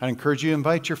 3. I encourage you to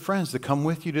invite your friends to come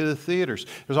with you to the theaters.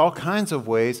 There's all kinds of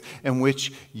ways in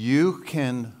which you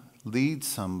can lead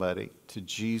somebody to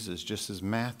Jesus, just as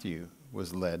Matthew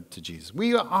was led to Jesus.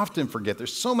 We often forget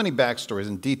there's so many backstories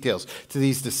and details to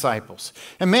these disciples.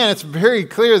 And man, it's very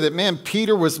clear that, man,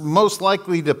 Peter was most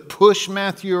likely to push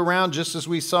Matthew around, just as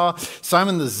we saw.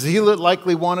 Simon the Zealot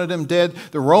likely wanted him dead.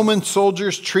 The Roman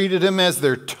soldiers treated him as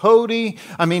their toady.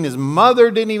 I mean, his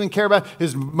mother didn't even care about,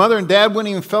 his mother and dad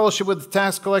wouldn't even fellowship with the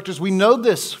tax collectors. We know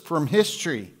this from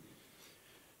history.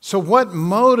 So what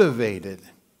motivated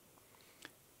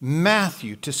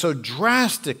Matthew to so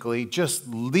drastically just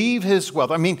leave his wealth?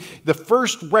 I mean, the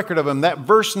first record of him, that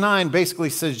verse 9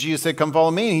 basically says, Jesus said, come follow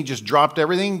me. And he just dropped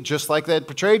everything just like that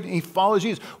portrayed. And he followed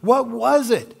Jesus. What was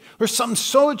it? There's something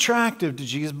so attractive to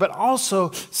Jesus, but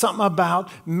also something about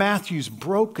Matthew's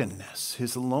brokenness,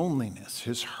 his loneliness,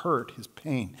 his hurt, his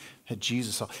pain that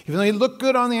Jesus saw. Even though he looked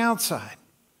good on the outside,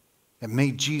 it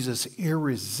made Jesus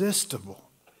irresistible.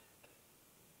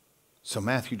 So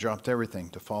Matthew dropped everything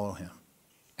to follow him.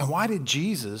 And why did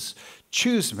Jesus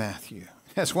choose Matthew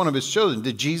as one of his chosen?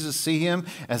 Did Jesus see him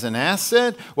as an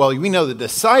asset? Well, we know the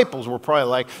disciples were probably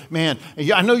like, man,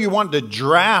 I know you want to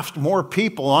draft more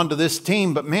people onto this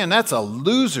team, but man, that's a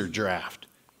loser draft.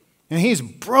 And he's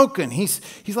broken. He's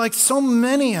like so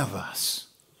many of us.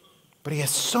 But he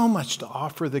has so much to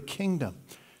offer the kingdom.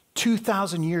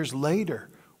 2,000 years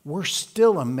later, we're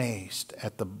still amazed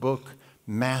at the book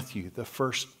Matthew, the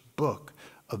first book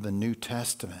of the New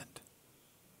Testament.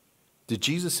 Did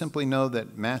Jesus simply know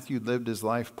that Matthew lived his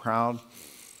life proud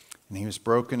and he was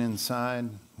broken inside?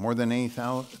 More than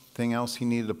anything else, he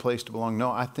needed a place to belong? No,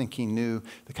 I think he knew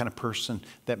the kind of person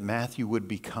that Matthew would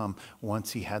become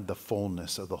once he had the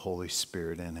fullness of the Holy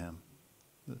Spirit in him.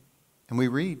 And we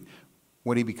read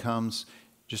what he becomes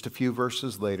just a few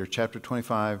verses later, chapter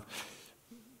 25.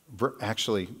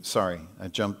 Actually, sorry, I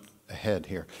jumped ahead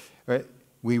here.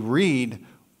 We read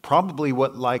probably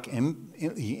what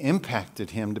he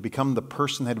impacted him to become the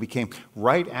person that he became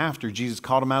right after Jesus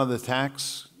called him out of the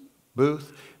tax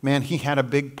booth. Man, he had a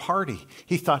big party.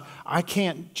 He thought, I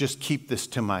can't just keep this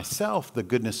to myself, the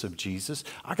goodness of Jesus.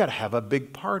 I got to have a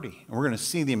big party. And we're going to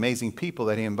see the amazing people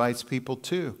that he invites people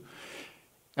to.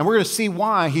 And we're going to see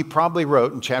why he probably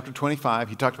wrote in chapter 25,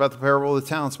 he talked about the parable of the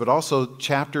talents, but also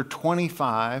chapter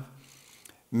 25,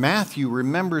 Matthew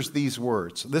remembers these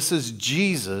words. This is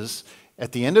Jesus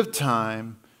at the end of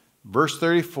time Verse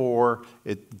 34,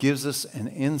 it gives us an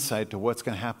insight to what's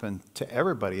going to happen to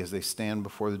everybody as they stand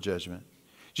before the judgment.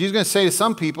 Jesus is going to say to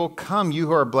some people, "Come, you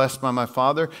who are blessed by my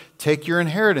Father, take your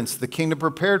inheritance, the kingdom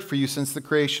prepared for you since the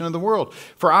creation of the world.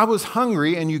 For I was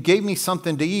hungry, and you gave me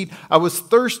something to eat. I was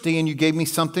thirsty, and you gave me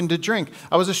something to drink.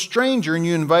 I was a stranger, and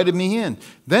you invited me in."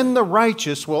 Then the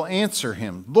righteous will answer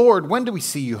him, "Lord, when do we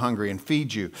see you hungry and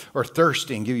feed you, or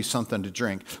thirsty and give you something to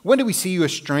drink? When do we see you a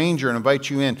stranger and invite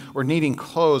you in, or needing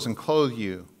clothes and clothe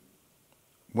you?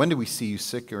 When do we see you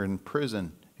sick or in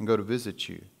prison and go to visit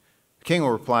you?" The king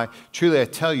will reply, "Truly I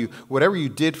tell you, whatever you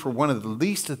did for one of the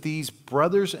least of these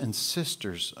brothers and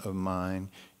sisters of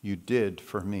mine, you did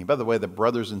for me." By the way, the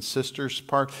brothers and sisters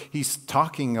part, he's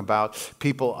talking about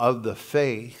people of the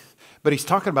faith, but he's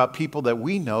talking about people that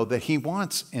we know that he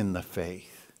wants in the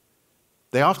faith.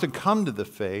 They often come to the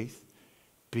faith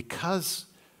because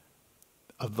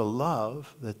of the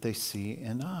love that they see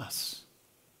in us.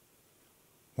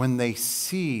 When they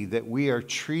see that we are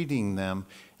treating them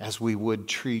as we would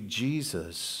treat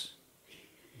Jesus,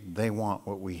 they want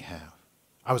what we have.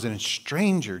 "I was a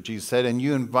stranger," Jesus said, "and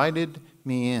you invited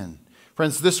me in."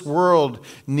 Friends, this world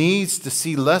needs to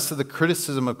see less of the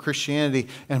criticism of Christianity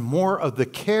and more of the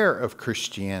care of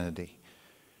Christianity.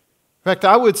 In fact,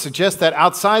 I would suggest that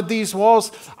outside these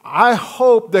walls, I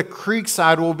hope that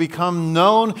Creekside will become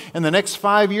known in the next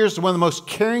 5 years as one of the most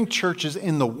caring churches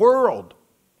in the world.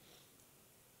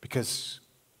 Because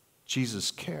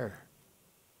Jesus' care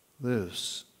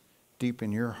lives deep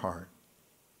in your heart.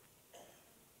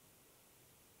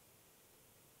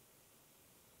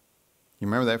 You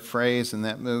remember that phrase in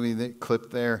that movie, that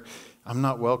clip there? "I'm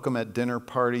not welcome at dinner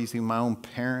parties. Even my own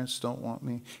parents don't want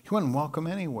me." He wasn't welcome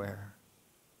anywhere.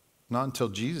 Not until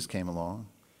Jesus came along.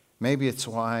 Maybe it's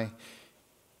why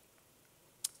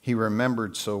he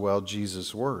remembered so well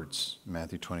Jesus' words in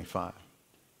Matthew 25.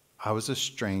 "I was a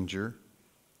stranger,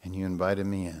 and you invited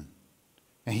me in."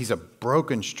 And he's a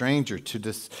broken stranger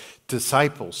to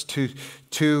disciples,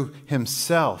 to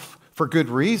himself, for good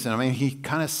reason. I mean, he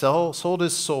kind of sold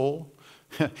his soul.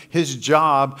 His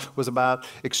job was about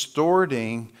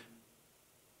extorting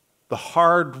the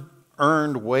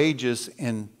hard-earned wages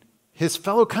in his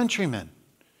fellow countrymen.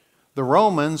 The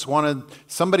Romans wanted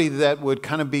somebody that would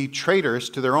kind of be traitorous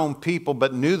to their own people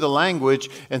but knew the language,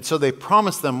 and so they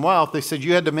promised them wealth. They said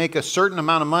you had to make a certain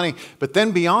amount of money, but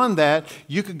then beyond that,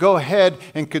 you could go ahead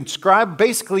and conscribe.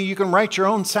 Basically, you can write your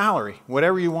own salary,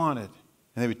 whatever you wanted.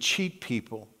 And they would cheat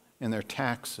people in their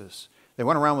taxes. They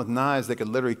went around with knives. They could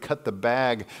literally cut the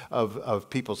bag of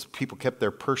people's. People kept their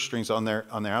purse strings on their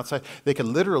outside. They could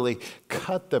literally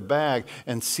cut the bag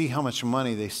and see how much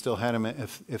money they still had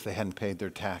if they hadn't paid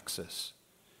their taxes.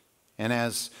 And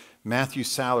as Matthew's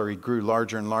salary grew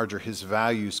larger and larger, his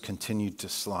values continued to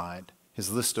slide. His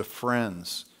list of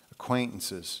friends,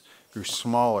 acquaintances, grew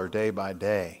smaller day by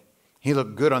day. He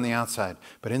looked good on the outside,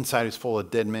 but inside he's full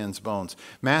of dead men's bones.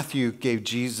 Matthew gave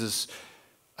Jesus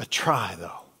a try,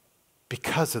 though,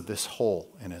 because of this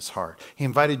hole in his heart. He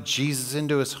invited Jesus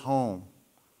into his home.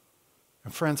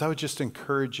 And friends, I would just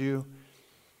encourage you,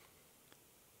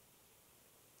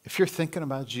 if you're thinking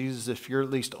about Jesus, if you're at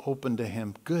least open to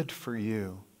him, good for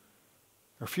you.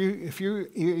 Or if you're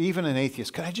even an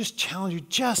atheist, could I just challenge you,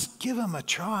 just give him a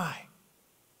try.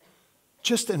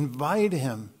 Just invite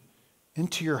him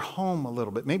into your home a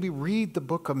little bit. Maybe read the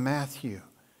book of Matthew.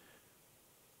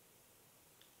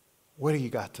 What do you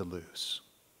got to lose?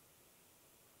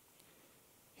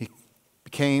 He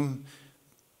became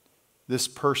this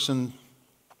person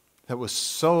that was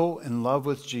so in love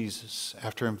with Jesus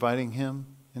after inviting him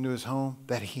into his home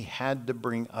that he had to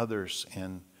bring others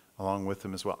in along with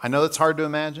him as well. I know that's hard to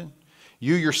imagine.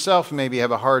 You yourself maybe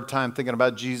have a hard time thinking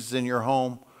about Jesus in your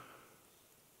home.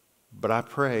 But I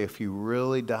pray if you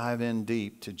really dive in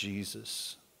deep to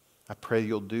Jesus, I pray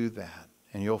you'll do that.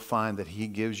 And you'll find that he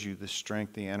gives you the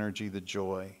strength, the energy, the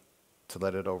joy to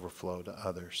let it overflow to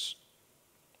others.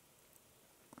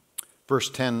 Verse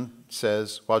 10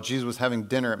 says, while Jesus was having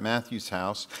dinner at Matthew's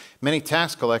house, many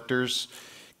tax collectors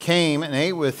came and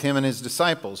ate with him and his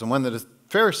disciples. And when the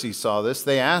Pharisees saw this,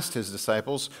 they asked his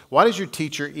disciples, why does your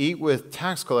teacher eat with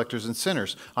tax collectors and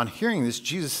sinners? On hearing this,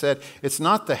 Jesus said, it's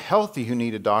not the healthy who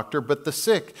need a doctor, but the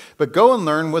sick. But go and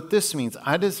learn what this means.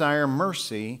 I desire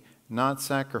mercy, not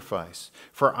sacrifice.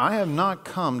 For I have not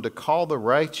come to call the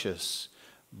righteous,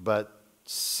 but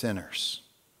sinners.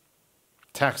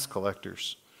 Tax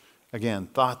collectors, again,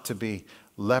 thought to be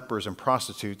lepers and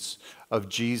prostitutes of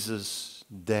Jesus'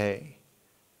 day.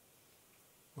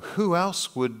 Who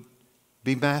else would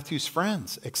be Matthew's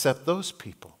friends except those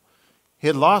people? He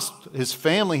had lost his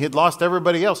family, he had lost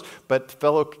everybody else, but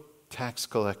fellow tax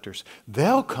collectors.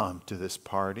 They'll come to this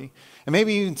party. And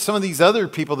maybe even some of these other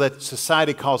people that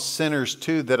society calls sinners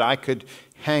too, that I could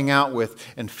hang out with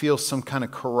and feel some kind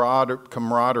of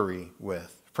camaraderie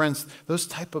with. Friends, those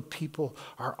type of people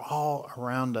are all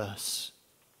around us,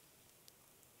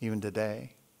 even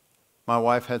today. My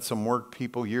wife had some work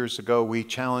people years ago. We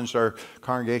challenged our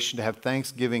congregation to have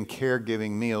Thanksgiving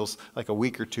caregiving meals like a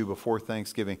week or two before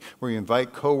Thanksgiving, where we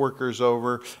invite coworkers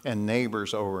over and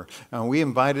neighbors over. We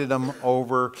invited them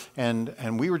over,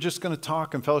 and we were just going to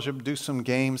talk and fellowship, do some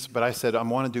games. But I said, I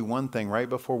want to do one thing right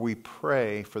before we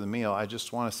pray for the meal. I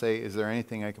just want to say, is there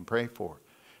anything I can pray for?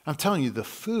 I'm telling you, the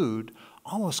food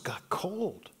almost got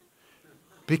cold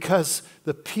because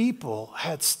the people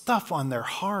had stuff on their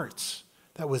hearts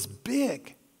that was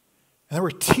big. And there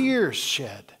were tears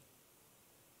shed.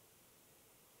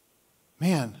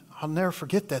 Man, I'll never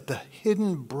forget that. The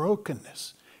hidden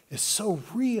brokenness is so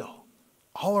real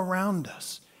all around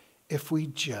us if we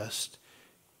just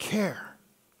care.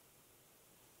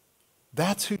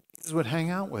 That's who Jesus would hang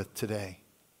out with today.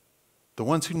 The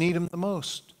ones who need him the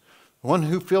most. The ones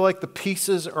who feel like the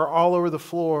pieces are all over the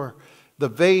floor. The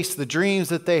vase, the dreams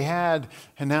that they had,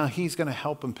 and now he's going to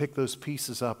help them pick those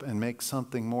pieces up and make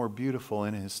something more beautiful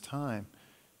in his time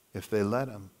if they let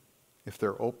him, if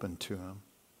they're open to him.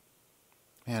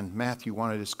 And Matthew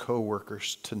wanted his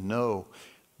co-workers to know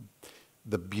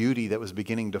the beauty that was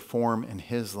beginning to form in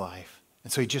his life.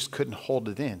 And so he just couldn't hold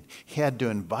it in. He had to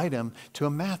invite him to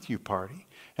a Matthew party.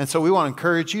 And so we want to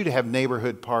encourage you to have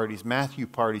neighborhood parties, Matthew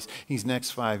parties, these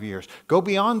next 5 years. Go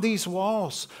beyond these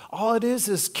walls. All it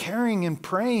is caring and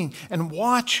praying, and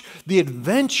watch the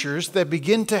adventures that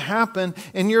begin to happen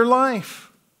in your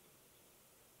life.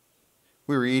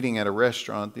 We were eating at a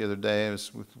restaurant the other day. I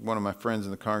was with one of my friends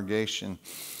in the congregation,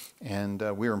 and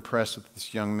we were impressed with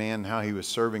this young man, how he was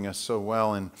serving us so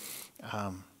well. And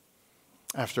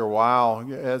after a while,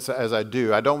 as I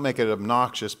do, I don't make it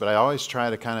obnoxious, but I always try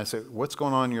to kind of say, what's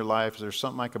going on in your life? Is there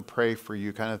something I can pray for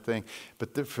you, kind of thing?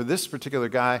 But for this particular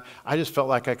guy, I just felt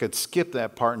like I could skip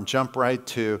that part and jump right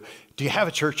to, do you have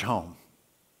a church home?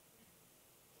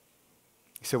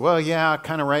 He said, well, yeah,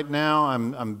 kind of right now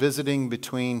I'm visiting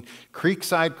between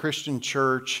Creekside Christian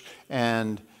Church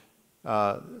and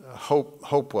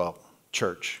Hopewell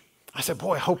Church. I said,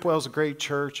 boy, Hopewell's a great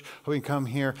church. Hope you can come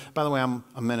here. By the way, I'm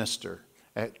a minister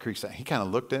at Creekside. He kind of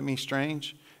looked at me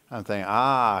strange. I'm thinking,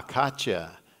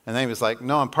 gotcha. And then he was like,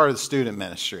 no, I'm part of the student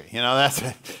ministry. You know,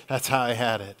 that's how I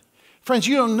had it. Friends,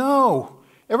 you don't know.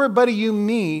 Everybody you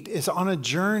meet is on a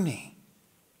journey.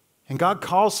 And God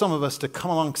calls some of us to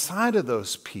come alongside of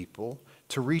those people,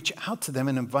 to reach out to them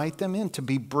and invite them in, to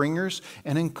be bringers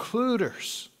and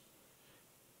includers.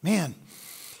 Man,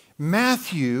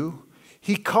 Matthew,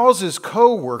 he calls his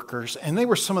co-workers, and they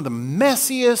were some of the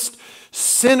messiest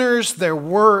sinners there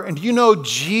were. And you know,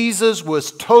 Jesus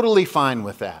was totally fine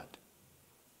with that.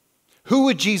 Who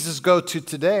would Jesus go to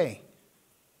today?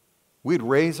 We'd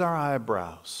raise our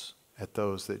eyebrows at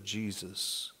those that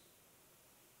Jesus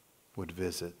would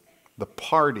visit. The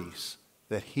parties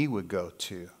that he would go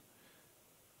to.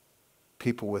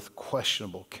 People with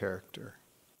questionable character.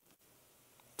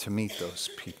 To meet those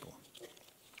people.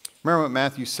 Remember what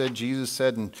Matthew said? Jesus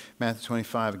said in Matthew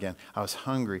 25 again, I was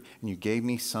hungry and you gave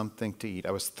me something to eat.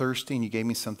 I was thirsty and you gave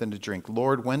me something to drink.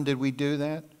 Lord, when did we do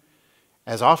that?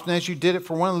 As often as you did it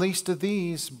for one least of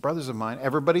these, brothers of mine.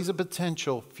 Everybody's a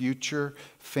potential future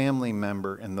family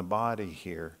member in the body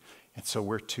here. And so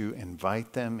we're to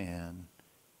invite them in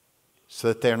so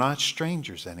that they're not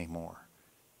strangers anymore,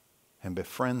 and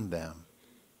befriend them,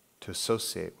 to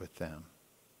associate with them.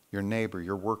 Your neighbor,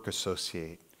 your work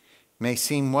associate. May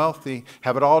seem wealthy,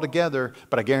 have it all together,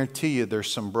 but I guarantee you there's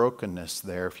some brokenness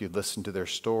there if you listen to their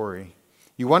story.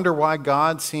 You wonder why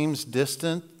God seems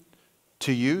distant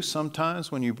to you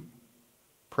sometimes when you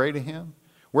pray to him?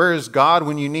 Where is God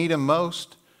when you need him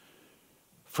most?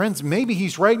 Friends, maybe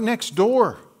he's right next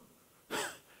door.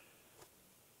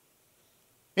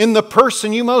 In the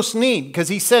person you most need, because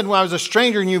he said, well, I was a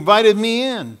stranger and you invited me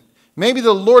in. Maybe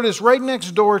the Lord is right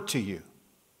next door to you.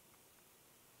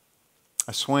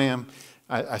 I swam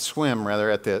at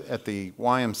the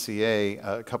YMCA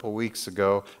a couple of weeks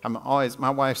ago. My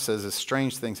wife says that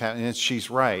strange things happen, and she's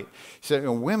right. She said,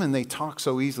 women, they talk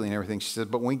so easily and everything. She said,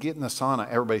 but when we get in the sauna,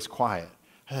 everybody's quiet.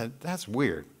 I said, that's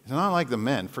weird. It's not like the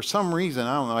men. For some reason,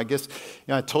 I don't know, I guess,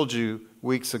 I told you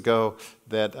weeks ago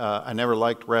that I never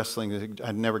liked wrestling.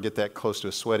 I'd never get that close to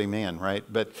a sweaty man, right?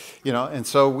 But, and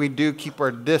so we do keep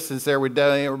our distance there.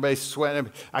 Everybody's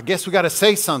sweating. I guess we got to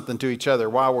say something to each other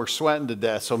while we're sweating to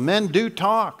death. So men do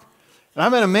talk. And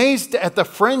I've been amazed at the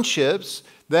friendships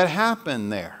that happen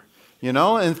there. you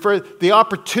know, and for the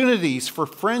opportunities for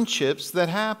friendships that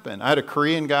happen. I had a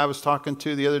Korean guy I was talking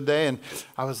to the other day, and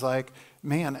I was like,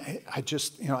 man, I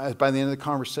just, you know, by the end of the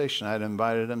conversation, I had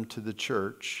invited him to the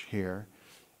church here,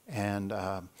 and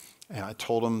I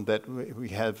told him that we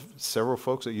have several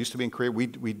folks that used to be in Korea.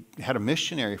 We had a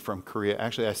missionary from Korea.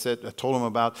 Actually, I told him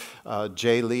about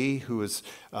Jay Lee, who was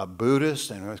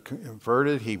Buddhist and was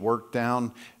converted. He worked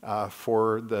down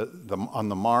for on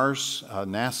the Mars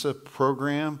NASA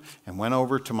program and went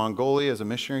over to Mongolia as a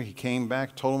missionary. He came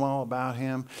back, told him all about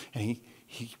him, and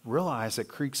he realized that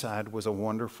Creekside was a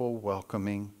wonderful,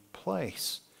 welcoming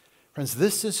place. Friends,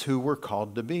 this is who we're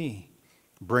called to be.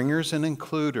 Bringers and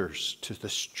includers to the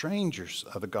strangers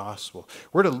of the gospel.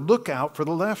 We're to look out for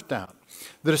the left out.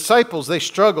 The disciples, they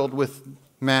struggled with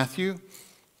Matthew.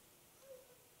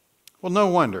 Well, no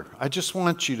wonder. I just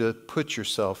want you to put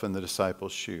yourself in the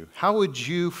disciples' shoe. How would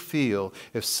you feel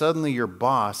if suddenly your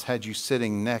boss had you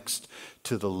sitting next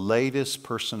to the latest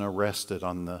person arrested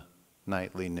on the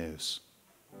nightly news?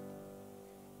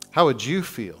 How would you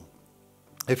feel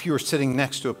if you were sitting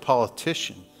next to a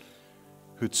politician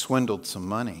who'd swindled some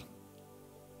money?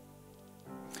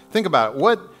 Think about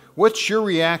it. What's your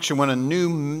reaction when a new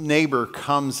neighbor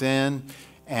comes in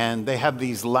and they have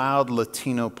these loud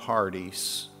Latino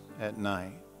parties at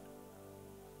night?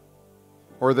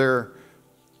 Or they're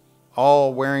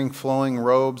all wearing flowing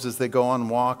robes as they go on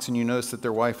walks, and you notice that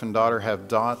their wife and daughter have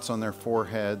dots on their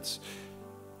foreheads,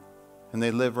 and they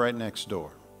live right next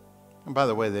door. And by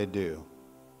the way, they do.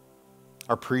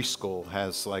 Our preschool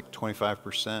has like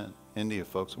 25% India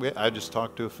folks. I just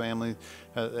talked to a family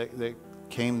that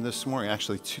came this morning,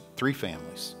 actually 3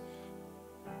 families.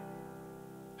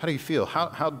 How do you feel?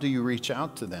 How do you reach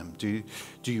out to them? Do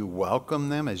you welcome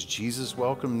them as Jesus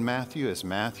welcomed Matthew, as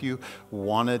Matthew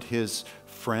wanted his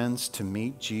friends to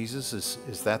meet Jesus?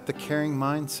 Is that the caring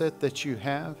mindset that you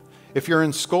have? If you're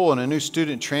in school and a new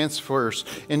student transfers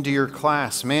into your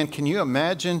class, man, can you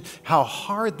imagine how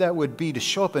hard that would be to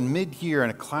show up in mid-year in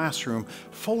a classroom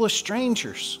full of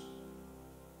strangers?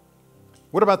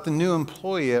 What about the new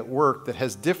employee at work that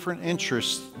has different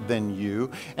interests than you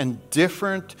and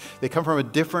they come from a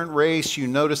different race? You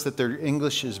notice that their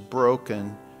English is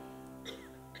broken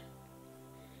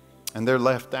and they're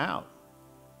left out.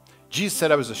 Jesus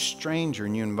said, I was a stranger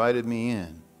and you invited me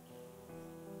in.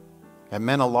 That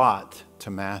meant a lot to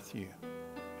Matthew.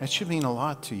 That should mean a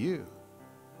lot to you.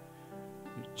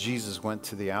 Jesus went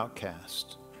to the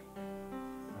outcast.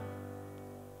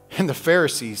 And the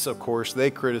Pharisees, of course,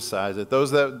 they criticized it.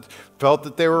 Those that felt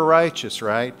that they were righteous,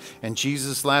 right? And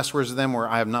Jesus' last words to them were,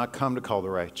 I have not come to call the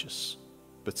righteous,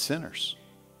 but sinners.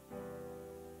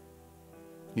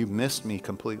 You missed me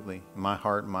completely, my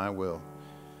heart and my will.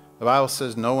 The Bible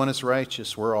says no one is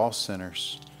righteous. We're all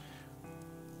sinners.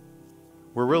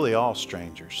 We're really all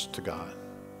strangers to God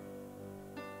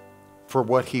for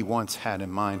what he once had in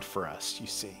mind for us, you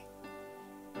see.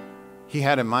 He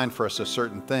had in mind for us a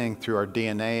certain thing through our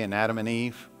DNA and Adam and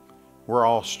Eve. We're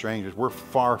all strangers. We're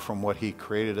far from what he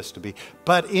created us to be.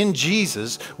 But in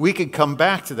Jesus, we can come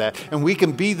back to that and we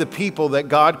can be the people that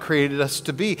God created us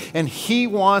to be. And he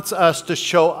wants us to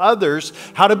show others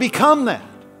how to become that,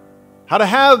 how to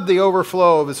have the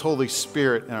overflow of his Holy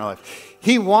Spirit in our life.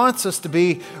 He wants us to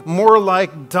be more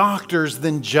like doctors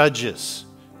than judges.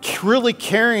 Really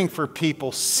caring for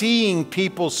people, seeing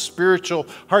people's spiritual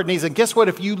heart needs. And guess what?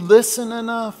 If you listen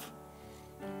enough,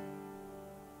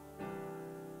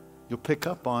 you'll pick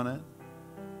up on it.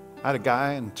 I had a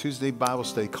guy in Tuesday Bible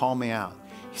study call me out.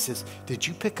 He says, did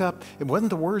you pick up? It wasn't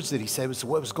the words that he said, it was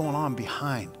what was going on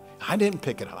behind. I didn't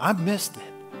pick it up. I missed it.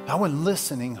 I wasn't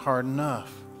listening hard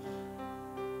enough.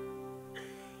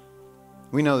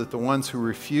 We know that the ones who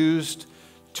refused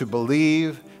to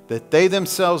believe that they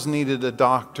themselves needed a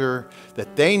doctor,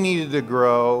 that they needed to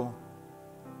grow,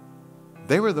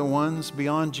 they were the ones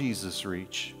beyond Jesus'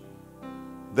 reach.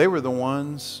 They were the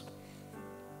ones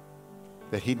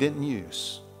that he didn't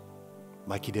use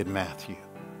like he did Matthew.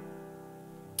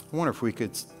 I wonder if we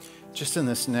could, just in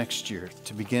this next year,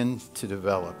 to begin to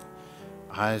develop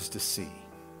eyes to see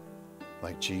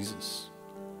like Jesus.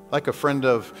 Like a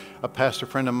pastor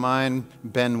friend of mine,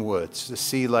 Ben Woods, to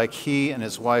see like he and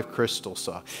his wife Crystal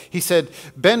saw. He said,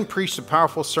 Ben preached a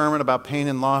powerful sermon about pain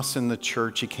and loss in the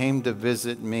church. He came to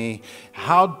visit me,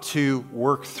 how to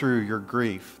work through your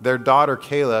grief. Their daughter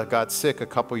Kayla got sick a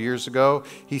couple years ago.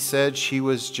 He said she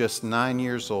was just 9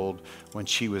 years old when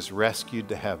she was rescued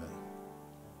to heaven.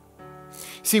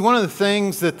 See, one of the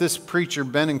things that this preacher,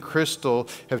 Ben and Crystal,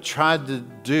 have tried to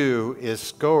do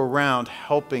is go around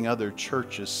helping other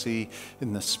churches see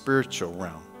in the spiritual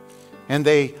realm. And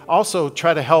they also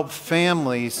try to help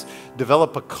families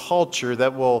develop a culture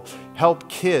that will help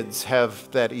kids have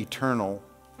that eternal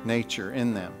nature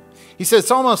in them. He said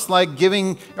it's almost like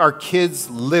giving our kids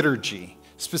liturgy,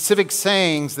 specific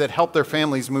sayings that help their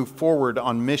families move forward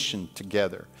on mission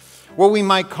together. What we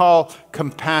might call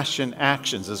compassion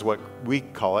actions is what we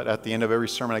call it. At the end of every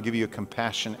sermon, I give you a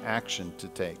compassion action to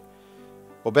take.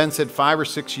 Well, Ben said 5 or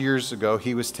 6 years ago,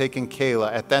 he was taking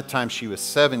Kayla. At that time, she was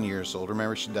 7 years old.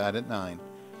 Remember, she died at 9.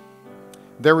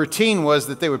 Their routine was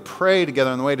that they would pray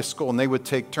together on the way to school, and they would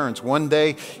take turns. One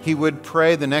day, he would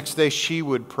pray. The next day, she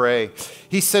would pray.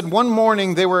 He said one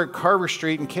morning, they were at Carver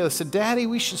Street, and Kayla said, "Daddy,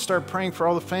 we should start praying for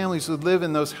all the families who live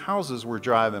in those houses we're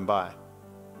driving by."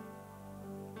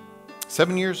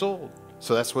 7 years old.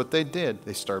 So that's what they did.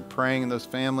 They started praying in those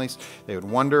families. They would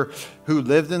wonder who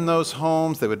lived in those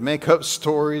homes. They would make up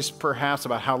stories, perhaps,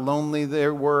 about how lonely they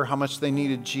were, how much they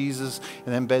needed Jesus.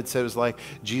 And then Ben said it was like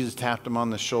Jesus tapped him on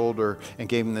the shoulder and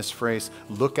gave him this phrase,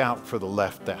 "Look out for the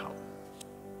left out."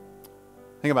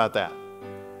 Think about that.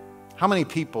 How many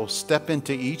people step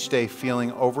into each day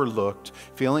feeling overlooked,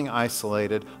 feeling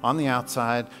isolated, on the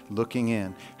outside, looking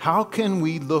in? How can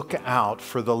we look out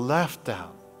for the left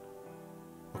out?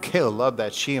 Well, Kayla loved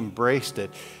that. She embraced it.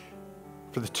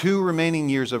 For the 2 remaining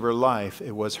years of her life,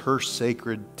 it was her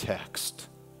sacred text.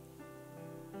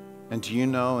 And do you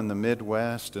know, in the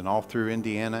Midwest and all through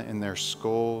Indiana, in their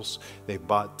schools, they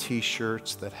bought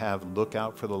T-shirts that have "Look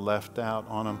out for the left out"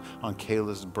 on them. On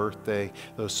Kayla's birthday,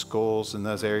 those schools in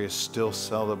those areas still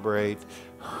celebrate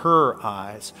her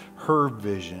eyes, her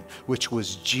vision, which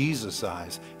was Jesus'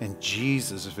 eyes and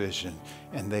Jesus' vision.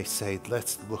 And they say,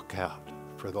 let's look out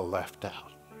for the left out.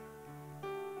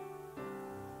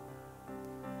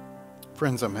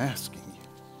 Friends, I'm asking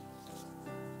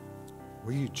you,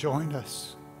 will you join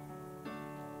us?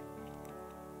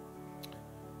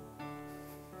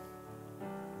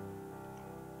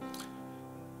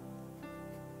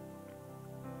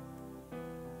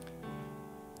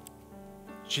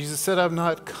 Jesus said, "I've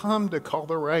not come to call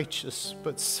the righteous,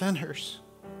 but sinners."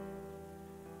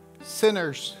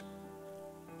 Sinners.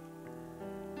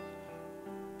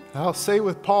 I'll say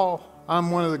with Paul,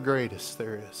 I'm one of the greatest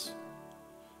there is.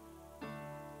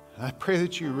 And I pray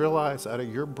that you realize out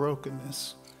of your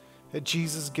brokenness that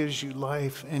Jesus gives you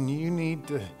life, and you need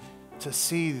to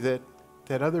see that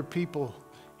other people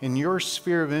in your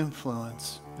sphere of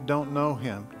influence that don't know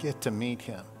him get to meet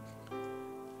him.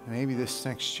 And maybe this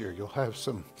next year you'll have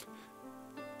some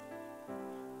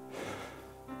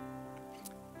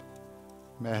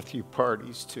Matthew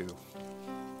parties too.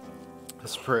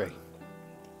 Let's pray.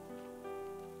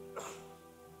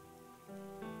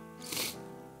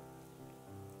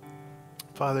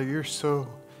 Father, you're so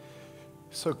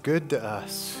good to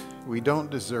us. We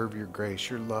don't deserve your grace,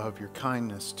 your love, your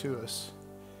kindness to us.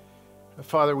 But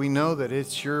Father, we know that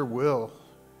it's your will,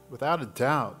 without a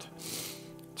doubt,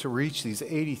 to reach these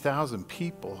 80,000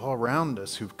 people all around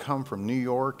us who've come from New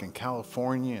York and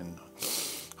California and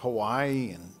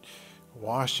Hawaii and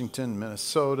Washington,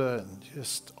 Minnesota, and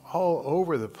just all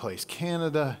over the place,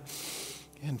 Canada.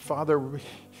 And Father,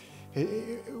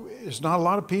 there's not a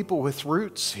lot of people with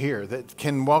roots here that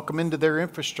can welcome into their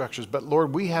infrastructures. But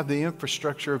Lord, we have the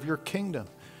infrastructure of your kingdom.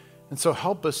 And so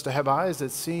help us to have eyes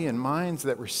that see and minds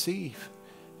that receive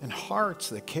and hearts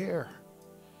that care.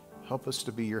 Help us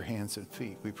to be your hands and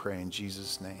feet. We pray in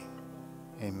Jesus' name.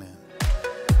 Amen.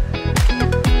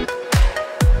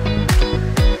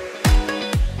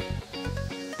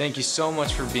 Thank you so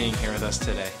much for being here with us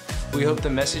today. We hope the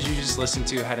message you just listened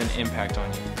to had an impact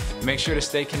on you. Make sure to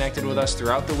stay connected with us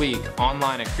throughout the week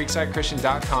online at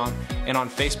creeksidechristian.com and on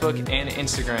Facebook and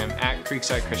Instagram at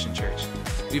Creekside Christian Church.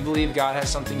 We believe God has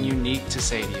something unique to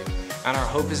say to you, and our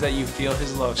hope is that you feel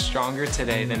his love stronger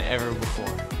today than ever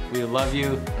before. We love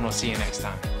you, and we'll see you next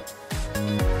time.